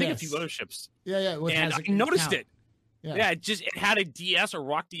 and I think a few other ships. Yeah. Well, and I noticed it. Yeah, it had a DS or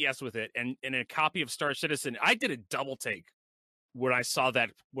Rock DS with it, and a copy of Star Citizen. I did a double take when I saw that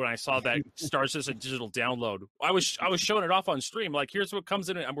Star Citizen digital download. I was showing it off on stream. Like, here's what comes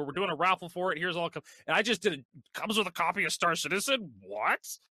in it, and we're doing a raffle for it. Here's all, and I just did it. Comes with a copy of Star Citizen. What?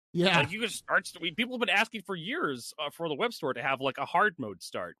 Yeah, like you can start. People have been asking for years for the web store to have like a hard mode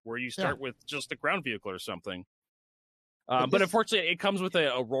start where you start with just a ground vehicle or something. But unfortunately, it comes with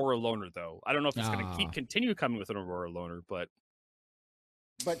a Aurora loaner, though. I don't know if it's going to continue coming with an Aurora loaner, but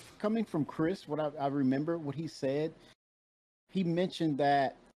coming from Chris, what I remember what he said, he mentioned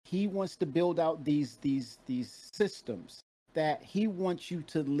that he wants to build out these systems that he wants you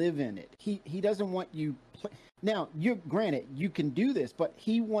to live in it. He doesn't want you now. You're granted you can do this, but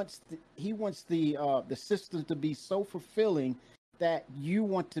he wants the system to be so fulfilling that you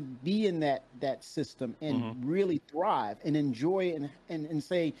want to be in that system and really thrive and enjoy and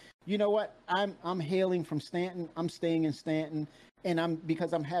say, you know what, I'm hailing from Stanton, I'm staying in Stanton, and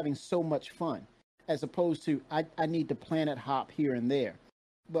because I'm having so much fun, as opposed to I need to planet hop here and there.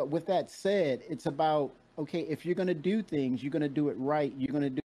 But with that said, it's about, okay, if you're going to do things, you're going to do it right. You're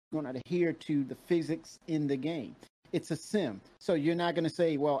going to adhere to the physics in the game. It's a sim. So you're not going to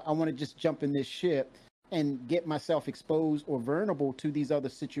say, well, I want to just jump in this ship and get myself exposed or vulnerable to these other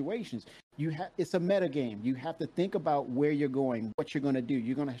situations. It's a meta game. You have to think about where you're going, what you're going to do.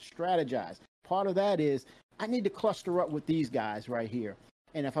 You're going to strategize. Part of that is, I need to cluster up with these guys right here.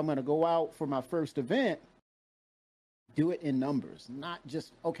 And if I'm going to go out for my first event, do it in numbers, not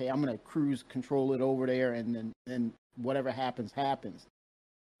just, okay, I'm going to cruise control it over there and then whatever happens.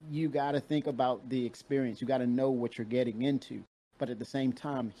 You got to think about the experience. You got to know what you're getting into. But at the same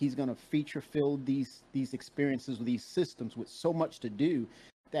time, he's going to feature fill these experiences with these systems with so much to do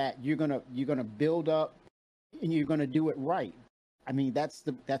that you're going to build up and you're going to do it right. I mean, that's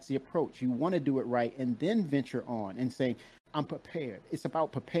the approach. You want to do it right and then venture on and say, I'm prepared. It's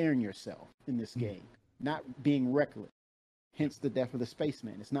about preparing yourself in this game, not being reckless. Hence the death of the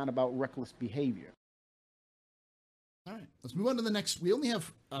spaceman. It's not about reckless behavior. All right, let's move on to the next. We only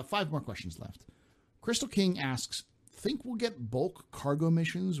have 5 more questions left. Crystal King asks, think we'll get bulk cargo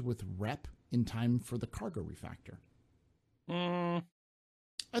missions with rep in time for the cargo refactor?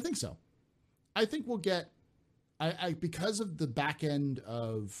 I think so. I think we'll get, I because of the back end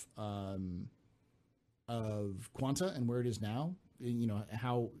of Quanta and where it is now, you know,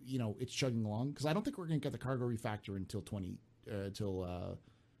 how, you know, it's chugging along, because I don't think we're going to get the cargo refactor until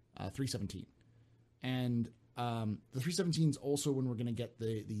 317. And the 317 is also when we're going to get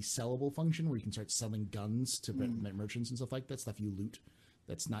the sellable function where you can start selling guns to merchants and stuff like that, stuff you loot.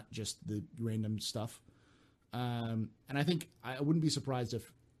 That's not just the random stuff. And I think I wouldn't be surprised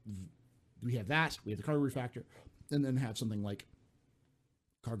if we have that, we have the cargo refactor, and then have something like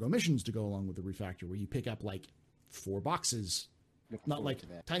cargo missions to go along with the refactor, where you pick up like 4 boxes, not like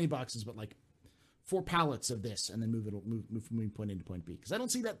tiny boxes, but like 4 pallets of this, and then move from point A to point B. Because I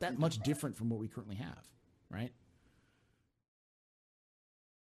don't see that much different from what we currently have, right?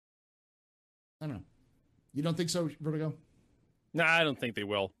 I don't know. You don't think so, Vertigo? No, I don't think they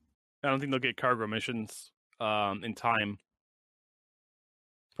will. I don't think they'll get cargo missions in time.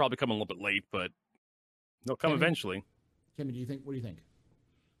 It's probably coming a little bit late, but they'll come eventually. Kimmy, what do you think?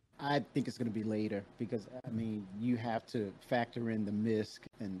 I think it's going to be later because, I mean, you have to factor in the MISC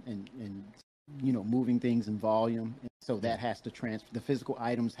and you know, moving things in volume. And so that has to transfer. The physical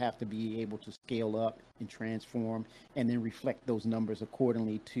items have to be able to scale up and transform and then reflect those numbers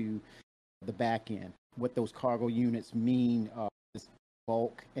accordingly to the back end. What those cargo units mean is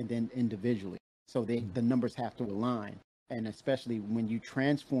bulk and then individually. So the numbers have to align. And especially when you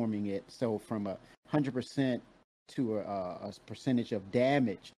transforming it, so from 100% to a percentage of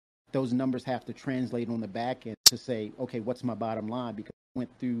damage, those numbers have to translate on the back end to say, okay, what's my bottom line? Because I went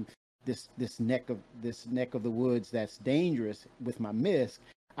through this neck of the woods that's dangerous with my MISC.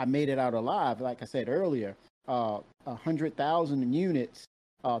 I made it out alive. Like I said earlier, 100,000 units,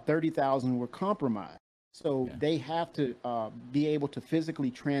 30,000 were compromised. So they have to be able to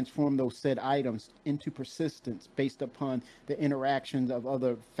physically transform those said items into persistence based upon the interactions of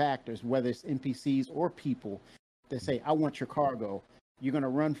other factors, whether it's NPCs or people that say, I want your cargo. You're going to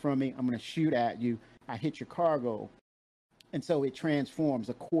run from me. I'm going to shoot at you. I hit your cargo. And so it transforms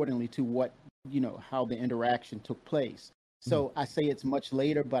accordingly to what, you know, how the interaction took place. So I say it's much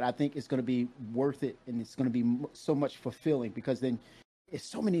later, but I think it's going to be worth it. And it's going to be so much fulfilling because then it's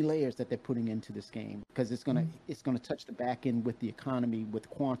so many layers that they're putting into this game because it's going to touch the back end with the economy, with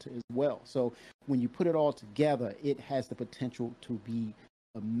Quanta as well. So when you put it all together, it has the potential to be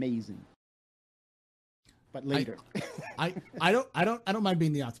amazing. But later, I don't mind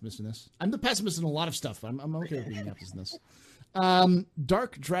being the optimist in this. I'm the pessimist in a lot of stuff. I'm okay with being the optimist in this.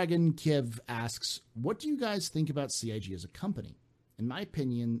 Dark Dragon Kiev asks, what do you guys think about CIG as a company? In my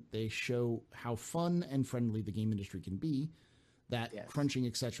opinion, they show how fun and friendly the game industry can be, that crunching,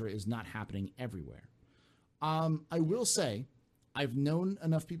 etc., is not happening everywhere. I will say, I've known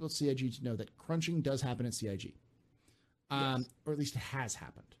enough people at CIG to know that crunching does happen at CIG. Or at least it has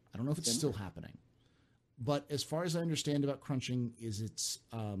happened. I don't know if it's still happening. But as far as I understand about crunching, is it's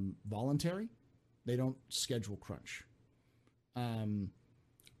voluntary. They don't schedule crunch.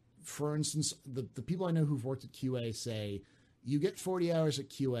 For instance, the people I know who've worked at QA say you get 40 hours at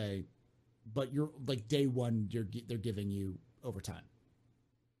QA, but you're like day one, they're giving you overtime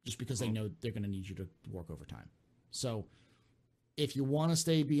just because they know they're going to need you to work overtime. So if you want to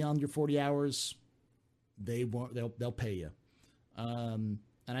stay beyond your 40 hours, they'll pay you.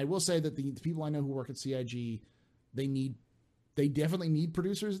 And I will say that the people I know who work at CIG, they definitely need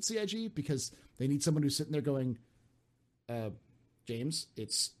producers at CIG because they need someone who's sitting there going, James,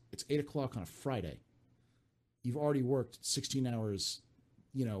 it's 8:00 on a Friday. You've already worked 16 hours,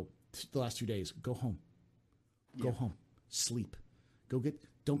 you know, the last 2 days. Go home. Go home. Sleep.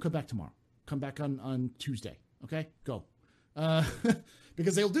 Don't come back tomorrow. Come back on Tuesday. Okay? Go.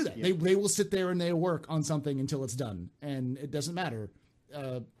 Because they'll do that. Yeah. They will sit there and they'll work on something until it's done. And it doesn't matter.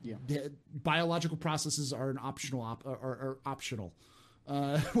 Biological processes are optional.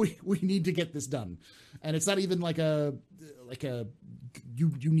 We need to get this done, and it's not even like a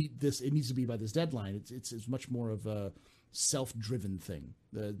you need this. It needs to be by this deadline. It's much more of a self-driven thing.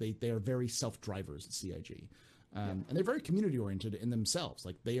 They are very self-drivers at CIG, and they're very community oriented in themselves.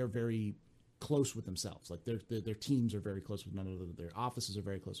 Like they are very close with themselves. Like their teams are very close with one another. Their offices are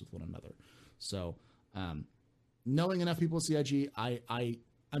very close with one another. So. Knowing enough people at CIG, I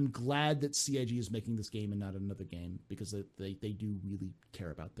I'm glad that CIG is making this game and not another game, because they do really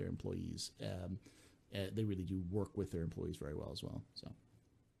care about their employees. They really do work with their employees very well as well. So,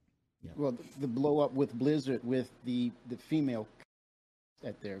 yeah. Well, the blow up with Blizzard with the female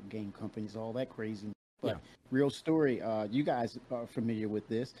at their game companies, all that crazy. But real story, you guys are familiar with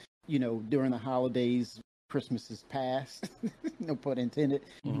this. You know, during the holidays, Christmas is past, no pun intended,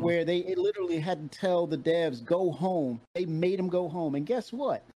 where they literally had to tell the devs, go home. They made them go home. And guess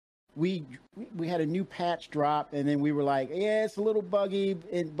what? We had a new patch drop, and then we were like, yeah, it's a little buggy,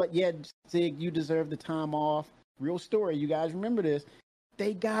 but yeah, Zig, you deserve the time off. Real story, you guys remember this.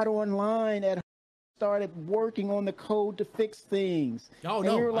 They got online at started working on the code to fix things. Oh, and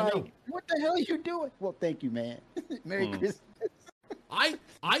no, we were like, what the hell are you doing? Well, thank you, man. Merry Christmas.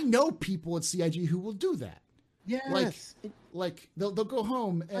 I know people at CIG who will do that. Yes. Like they'll go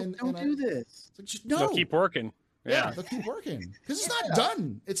home and don't do this. Like, just, they'll keep working. Yeah, they'll keep working because it's not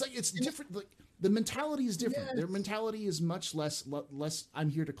done. It's like it's different. Like the mentality is different. Yes. Their mentality is much less. I'm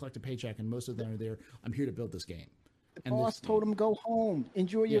here to collect a paycheck, and most of them are there. I'm here to build this game. The boss told them, go home,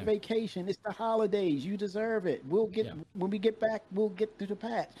 enjoy your vacation. It's the holidays. You deserve it. We'll get when we get back. We'll get to the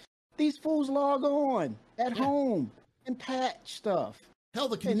patch. These fools log on at home and patch stuff. Hell,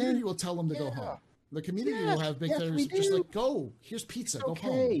 the community will tell them to go home. The community will have big things just like, go. Here's pizza. Go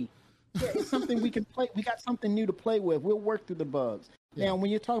home. Yeah, it's something we can play. We got something new to play with. We'll work through the bugs. Yeah. Now, when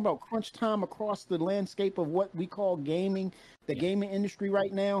you're talking about crunch time across the landscape of what we call gaming, the gaming industry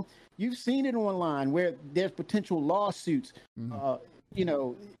right now, you've seen it online where there's potential lawsuits, you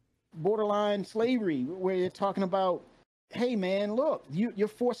know, borderline slavery, where you're talking about, hey, man, look, you're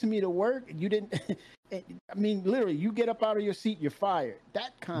forcing me to work. You didn't. I mean, literally, you get up out of your seat, you're fired.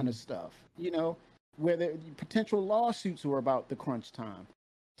 That kind of stuff, you know, where the potential lawsuits were about the crunch time.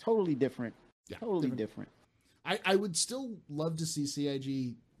 Totally different. Yeah, totally different. I would still love to see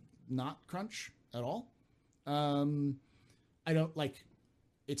CIG not crunch at all. I don't like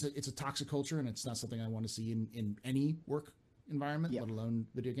it's a toxic culture, and it's not something I want to see in any work environment, let alone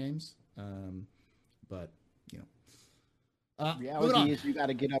video games. But you know, reality is you got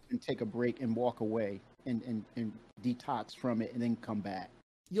to get up and take a break and walk away and detox from it and then come back.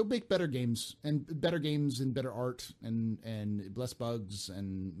 You'll make better games and better art and less bugs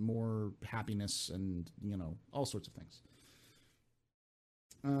and more happiness and, you know, all sorts of things.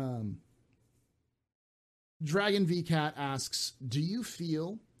 Dragon VCat asks, do you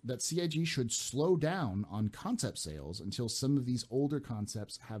feel that CIG should slow down on concept sales until some of these older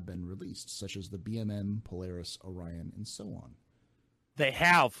concepts have been released, such as the BMM, Polaris, Orion, and so on? They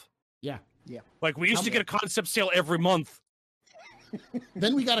have. Yeah. Like we used to get a concept sale every month.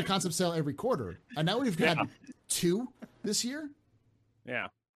 Then we got a concept sale every quarter, and now we've had 2 this year. Yeah,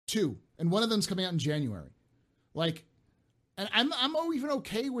 2, and one of them's coming out in January. Like, and I'm even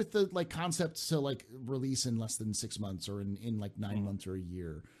okay with the like concept to like release in less than 6 months or in like 9 months or a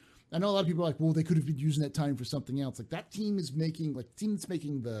year. I know a lot of people are like, well, they could have been using that time for something else. Like that team is making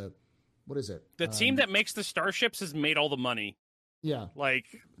the what is it? The team that makes the starships has made all the money. Yeah, like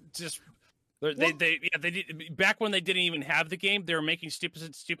just. They did, back when they didn't even have the game, they were making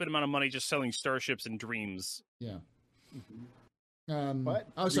stupid amount of money just selling starships and dreams. Yeah. But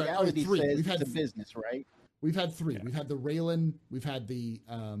reality 3. We've had the business, right? We've had 3. We've had the Raylan. We've had the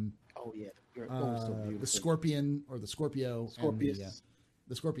the Scorpion or the Scorpio. Scorpius. And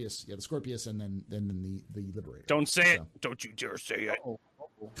the Scorpius. Yeah, the Scorpius, and then the Liberator. Don't say it. Don't you dare say it.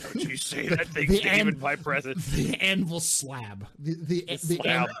 Don't you say that thing's even my present. The anvil slab. The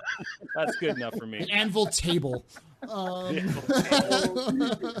slab. That's good enough for me. The anvil table. The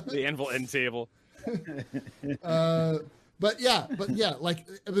anvil end table. But yeah, like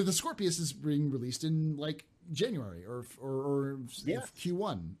the Scorpius is being released in like January or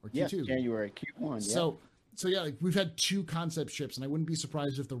Q1 or Q2. Yes, January Q1. Yeah. So yeah, like we've had 2 concept ships, and I wouldn't be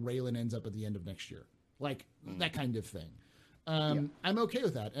surprised if the Raylan ends up at the end of next year, like that kind of thing. I'm okay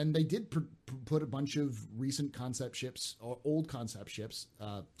with that, and they did put a bunch of recent concept ships or old concept ships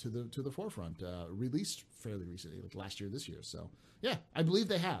to the forefront, released fairly recently, like last year, this year. So yeah, I believe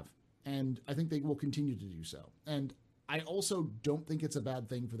they have, and I think they will continue to do so. And I also don't think it's a bad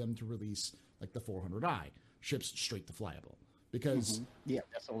thing for them to release like the 400i ships straight to flyable, because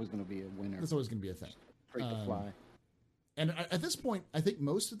that's always going to be a winner. That's always going to be a thing. Straight to fly. And at this point, I think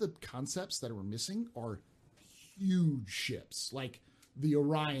most of the concepts that are missing are huge ships, like the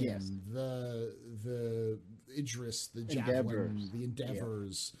Orion, the Idris, the Javelin, the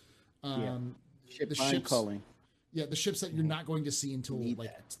Endeavors, the ships culling. Yeah, the ships that you're not going to see until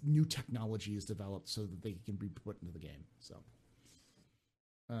like new technology is developed so that they can be put into the game. So,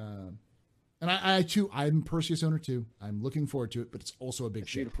 And I too, I'm Perseus owner too. I'm looking forward to it, but it's also a big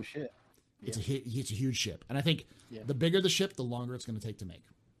ship. Beautiful ship. It's a huge ship, and I think the bigger the ship, the longer it's going to take to make.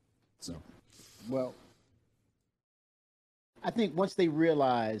 So, well, I think once they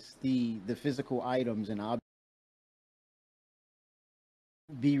realize the physical items and objects,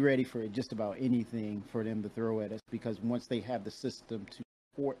 be ready for just about anything for them to throw at us, because once they have the system to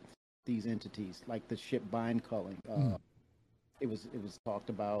support these entities, like the ship bind culling, it was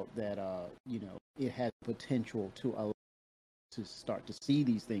talked about that it has potential to allow to start to see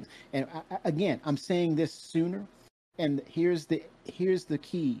these things. And again, I'm saying this sooner, and here's the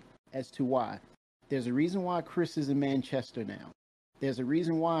key as to why. There's a reason why Chris is in Manchester now. There's a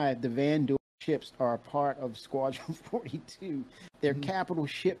reason why the Van Dorn ships are a part of Squadron 42. They're capital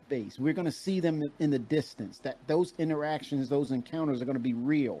ship base. We're going to see them in the distance. That those interactions, those encounters are going to be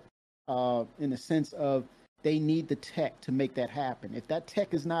real, in the sense of they need the tech to make that happen. If that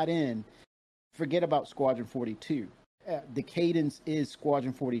tech is not in, forget about Squadron 42. The cadence is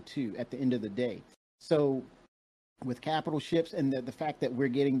Squadron 42 at the end of the day. So with capital ships and the fact that we're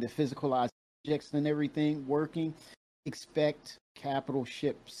getting the physicalized objects and everything working, expect capital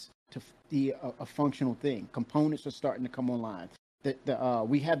ships to be a functional thing. Components are starting to come online.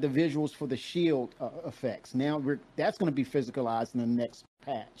 We have the visuals for the shield effects. Now that's going to be physicalized in the next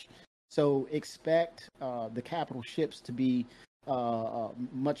patch. So expect the capital ships to be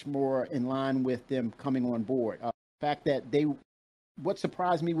much more in line with them coming on board. The fact that what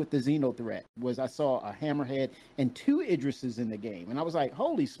surprised me with the Xeno threat was I saw a Hammerhead and 2 Idrises in the game, and I was like,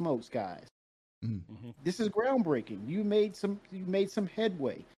 "Holy smokes, guys! This is groundbreaking. You made some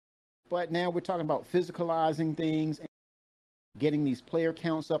headway." But now we're talking about physicalizing things and getting these player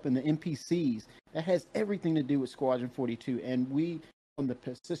counts up, and the NPCs. That has everything to do with Squadron 42, and we, on the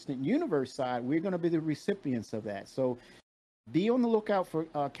Persistent Universe side, we're going to be the recipients of that. So be on the lookout for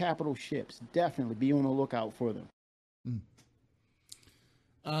capital ships. Definitely be on the lookout for them.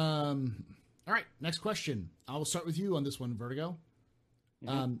 All right, next question. I will start with you on this one, Vertigo.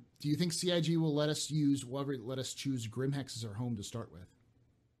 Do you think CIG will let us choose Grimhex as our home to start with?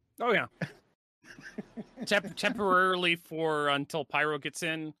 Oh yeah. Temporarily until Pyro gets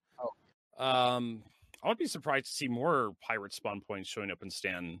in. I would be surprised to see more pirate spawn points showing up in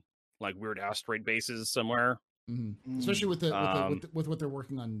Stan, like weird asteroid bases somewhere. Especially with what they're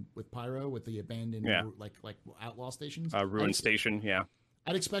working on with Pyro, with the abandoned like outlaw stations, ruined station. Yeah,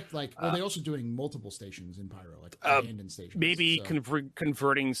 I'd expect they're also doing multiple stations in Pyro, like abandoned stations. Maybe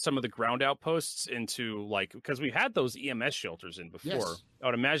converting some of the ground outposts into because we had those EMS shelters in before. Yes. I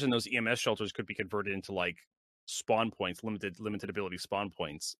would imagine those EMS shelters could be converted into spawn points, limited ability spawn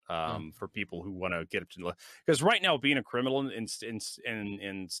points for people who want to get up to. Because right now, being a criminal in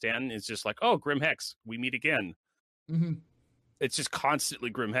Stan is just Grimhex, we meet again. It's just constantly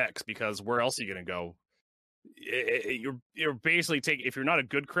Grimhex, because where else are you going to go? You're basically if you're not a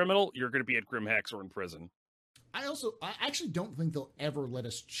good criminal, you're going to be at Grimhex or in prison. I actually don't think they'll ever let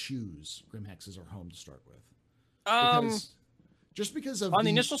us choose Grimhex as our home to start with. Because of the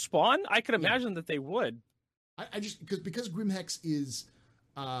initial spawn, I could imagine that they would. I just because Grimhex is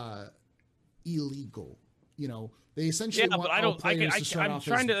illegal, they essentially want all players to start off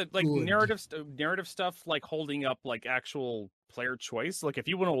trying as to narrative stuff, holding up actual player choice. If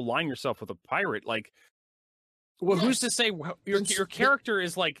you want to align yourself with a pirate, who's to say your character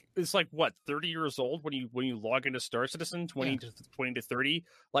is what, 30 years old when you log into Star Citizen, 20 to 30?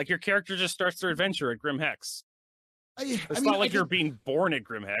 Your character just starts their adventure at Grimhex. It's not like you're being born at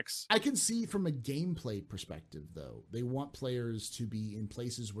Grimhex. I can see from a gameplay perspective, though, they want players to be in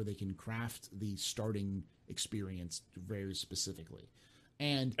places where they can craft the starting experience very specifically.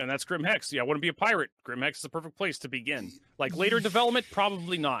 And that's Grimhex. Yeah, I want to be a pirate. Grimhex is the perfect place to begin. Later development,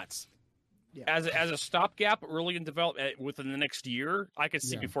 probably not. Yeah. As a stopgap early in development within the next year, I could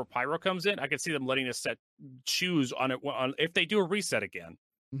see before Pyro comes in, I could see them letting us choose on it if they do a reset again.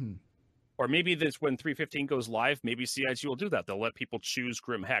 Or maybe this when 315 goes live, maybe CIG will do that. They'll let people choose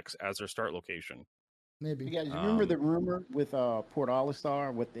Grimhex as their start location. Maybe. You guys remember the rumor with Port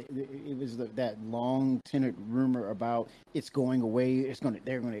Olisar? It was that long tenured rumor about it's going away.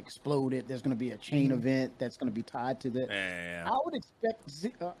 They're going to explode it. There's going to be a chain event that's going to be tied to that. I would expect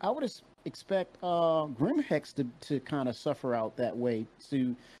Grimhex to kind of suffer out that way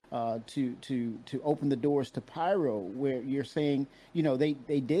to open the doors to Pyro, where you're saying,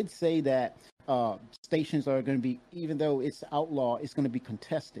 they did say that stations are going to be, even though it's outlaw, it's going to be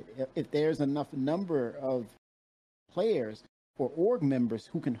contested. If there's enough number of players or org members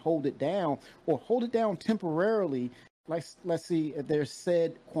who can hold it down or hold it down temporarily, let's see, there's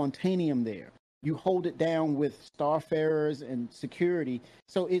said Quantanium there. you hold it down with starfarers and security.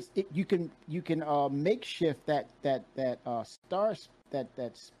 So you can makeshift that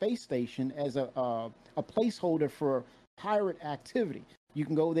space station as a placeholder for pirate activity. You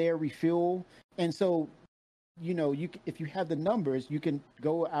can go there, refuel, and so if you have the numbers, you can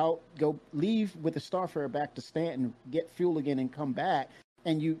go leave with the starfarer back to Stanton, get fuel again, and come back,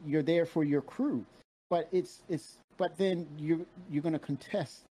 and you're there for your crew. But but then you're going to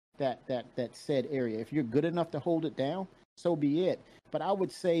contest that said area. If you're good enough to hold it down, so be it. But I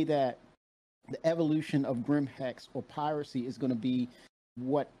would say that the evolution of Grimhex or piracy is going to be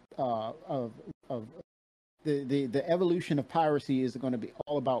what the evolution of piracy is going to be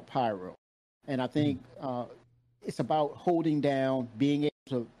all about pyro. And I think it's about holding down, being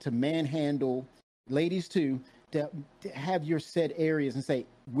able to manhandle, ladies too, to have your set areas and say,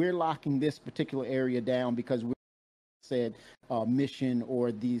 we're locking this particular area down because we're said mission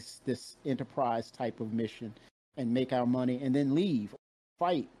or this enterprise type of mission, and make our money and then leave,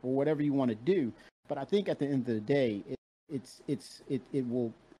 fight, or whatever you want to do. But I think at the end of the day, it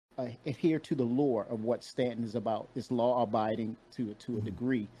will adhere to the lore of what Stanton is about. It's law abiding to a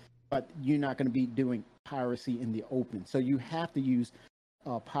degree, but you're not going to be doing piracy in the open. So you have to use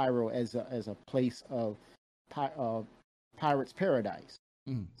pyro as a place of pirates' paradise.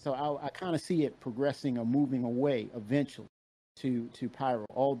 So I kind of see it progressing or moving away eventually to pyro,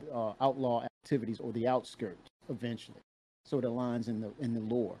 all outlaw activities or the outskirts eventually. So it aligns in the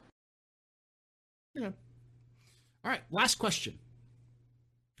lore. Yeah. All right. Last question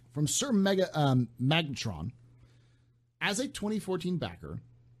from Sir Magnetron. As a 2014 backer,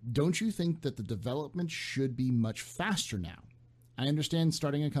 don't you think that the development should be much faster now? I understand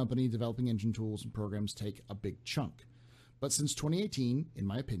starting a company, developing engine tools and programs take a big chunk. But since 2018, in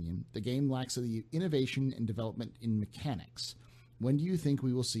my opinion, the game lacks the innovation and development in mechanics. When do you think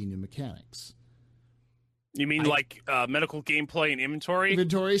we will see new mechanics? You mean medical gameplay and inventory?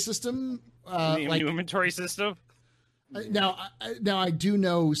 Inventory system? New inventory system? Now I do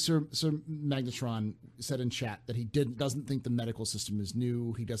know Sir Magnetron said in chat that he doesn't think the medical system is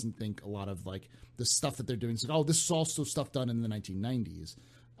new. He doesn't think a lot of the stuff that they're doing. It's like, this is also stuff done in the 1990s.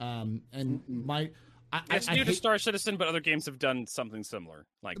 It's new to Star Citizen, but other games have done something similar,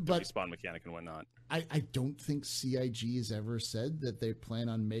 like the respawn mechanic and whatnot. I don't think CIG has ever said that they plan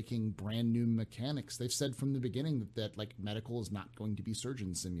on making brand new mechanics. They've said from the beginning that medical is not going to be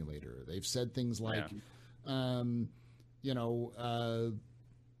Surgeon Simulator. They've said things like, that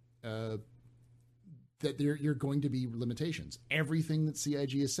you're going to be limitations. Everything that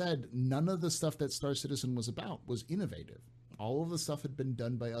CIG has said, none of the stuff that Star Citizen was about was innovative. All of the stuff had been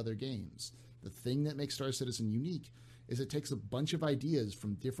done by other games. The thing that makes Star Citizen unique is it takes a bunch of ideas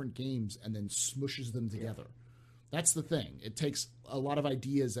from different games and then smushes them together. That's the thing. It takes a lot of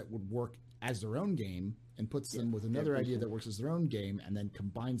ideas that would work as their own game and puts them with another idea that works as their own game and then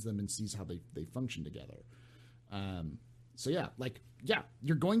combines them and sees how they function together.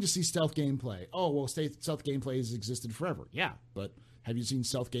 You're going to see stealth gameplay. Oh, well, stealth gameplay has existed forever. Yeah, but have you seen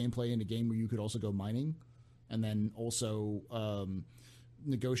stealth gameplay in a game where you could also go mining and then also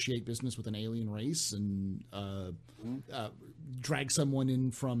negotiate business with an alien race and drag someone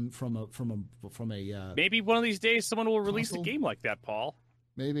in from a maybe one of these days someone will release a game like that, Paul.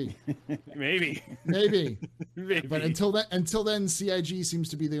 Maybe. Maybe. But until then, CIG seems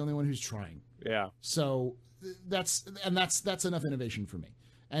to be the only one who's trying. Yeah. So that's enough innovation for me.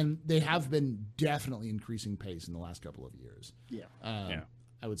 And they have been definitely increasing pace in the last couple of years. Yeah. I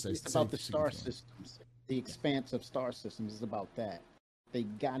would say it's about the star systems. The expanse of star systems is about that. They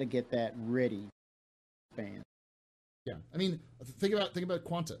got to get that ready. Fan. Yeah, I mean, think about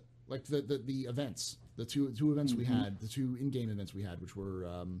Quanta, like the events, the two events we had, the two in-game events we had, which were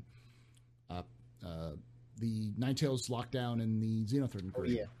the Ninetales Lockdown and the Xenothreat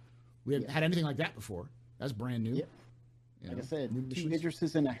Incursion. Yeah, we haven't had anything like that before. That's brand new. Yeah. Like I said, two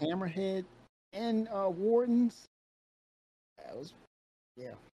Idrises and a Hammerhead and Wardens. That was,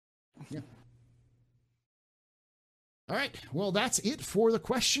 yeah. All right. Well, that's it for the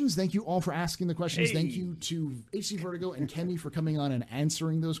questions. Thank you all for asking the questions. Hey. Thank you to HC Vertigo and Kemi for coming on and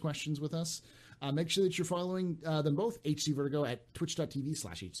answering those questions with us. Make sure that you're following them both, HC Vertigo at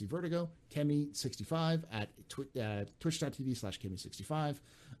twitch.tv/HC Vertigo, Kemi65 at twitch.tv/Kemi65.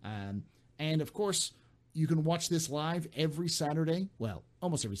 And of course, you can watch this live every Saturday. Well,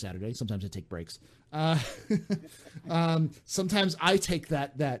 almost every Saturday. Sometimes I take breaks. Sometimes I take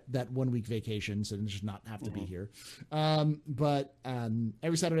that 1 week vacation, so just not have to be here. But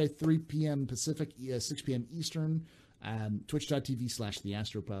every Saturday, 3 p.m. Pacific, 6 p.m. Eastern,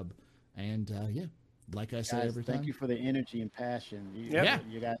 twitch.tv/theastropub. And like I say every time. Thank you for the energy and passion. You guys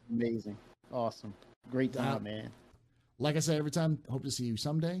are amazing. Awesome. Great time, man. Like I say every time, hope to see you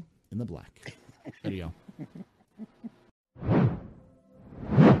someday in the black. There you go.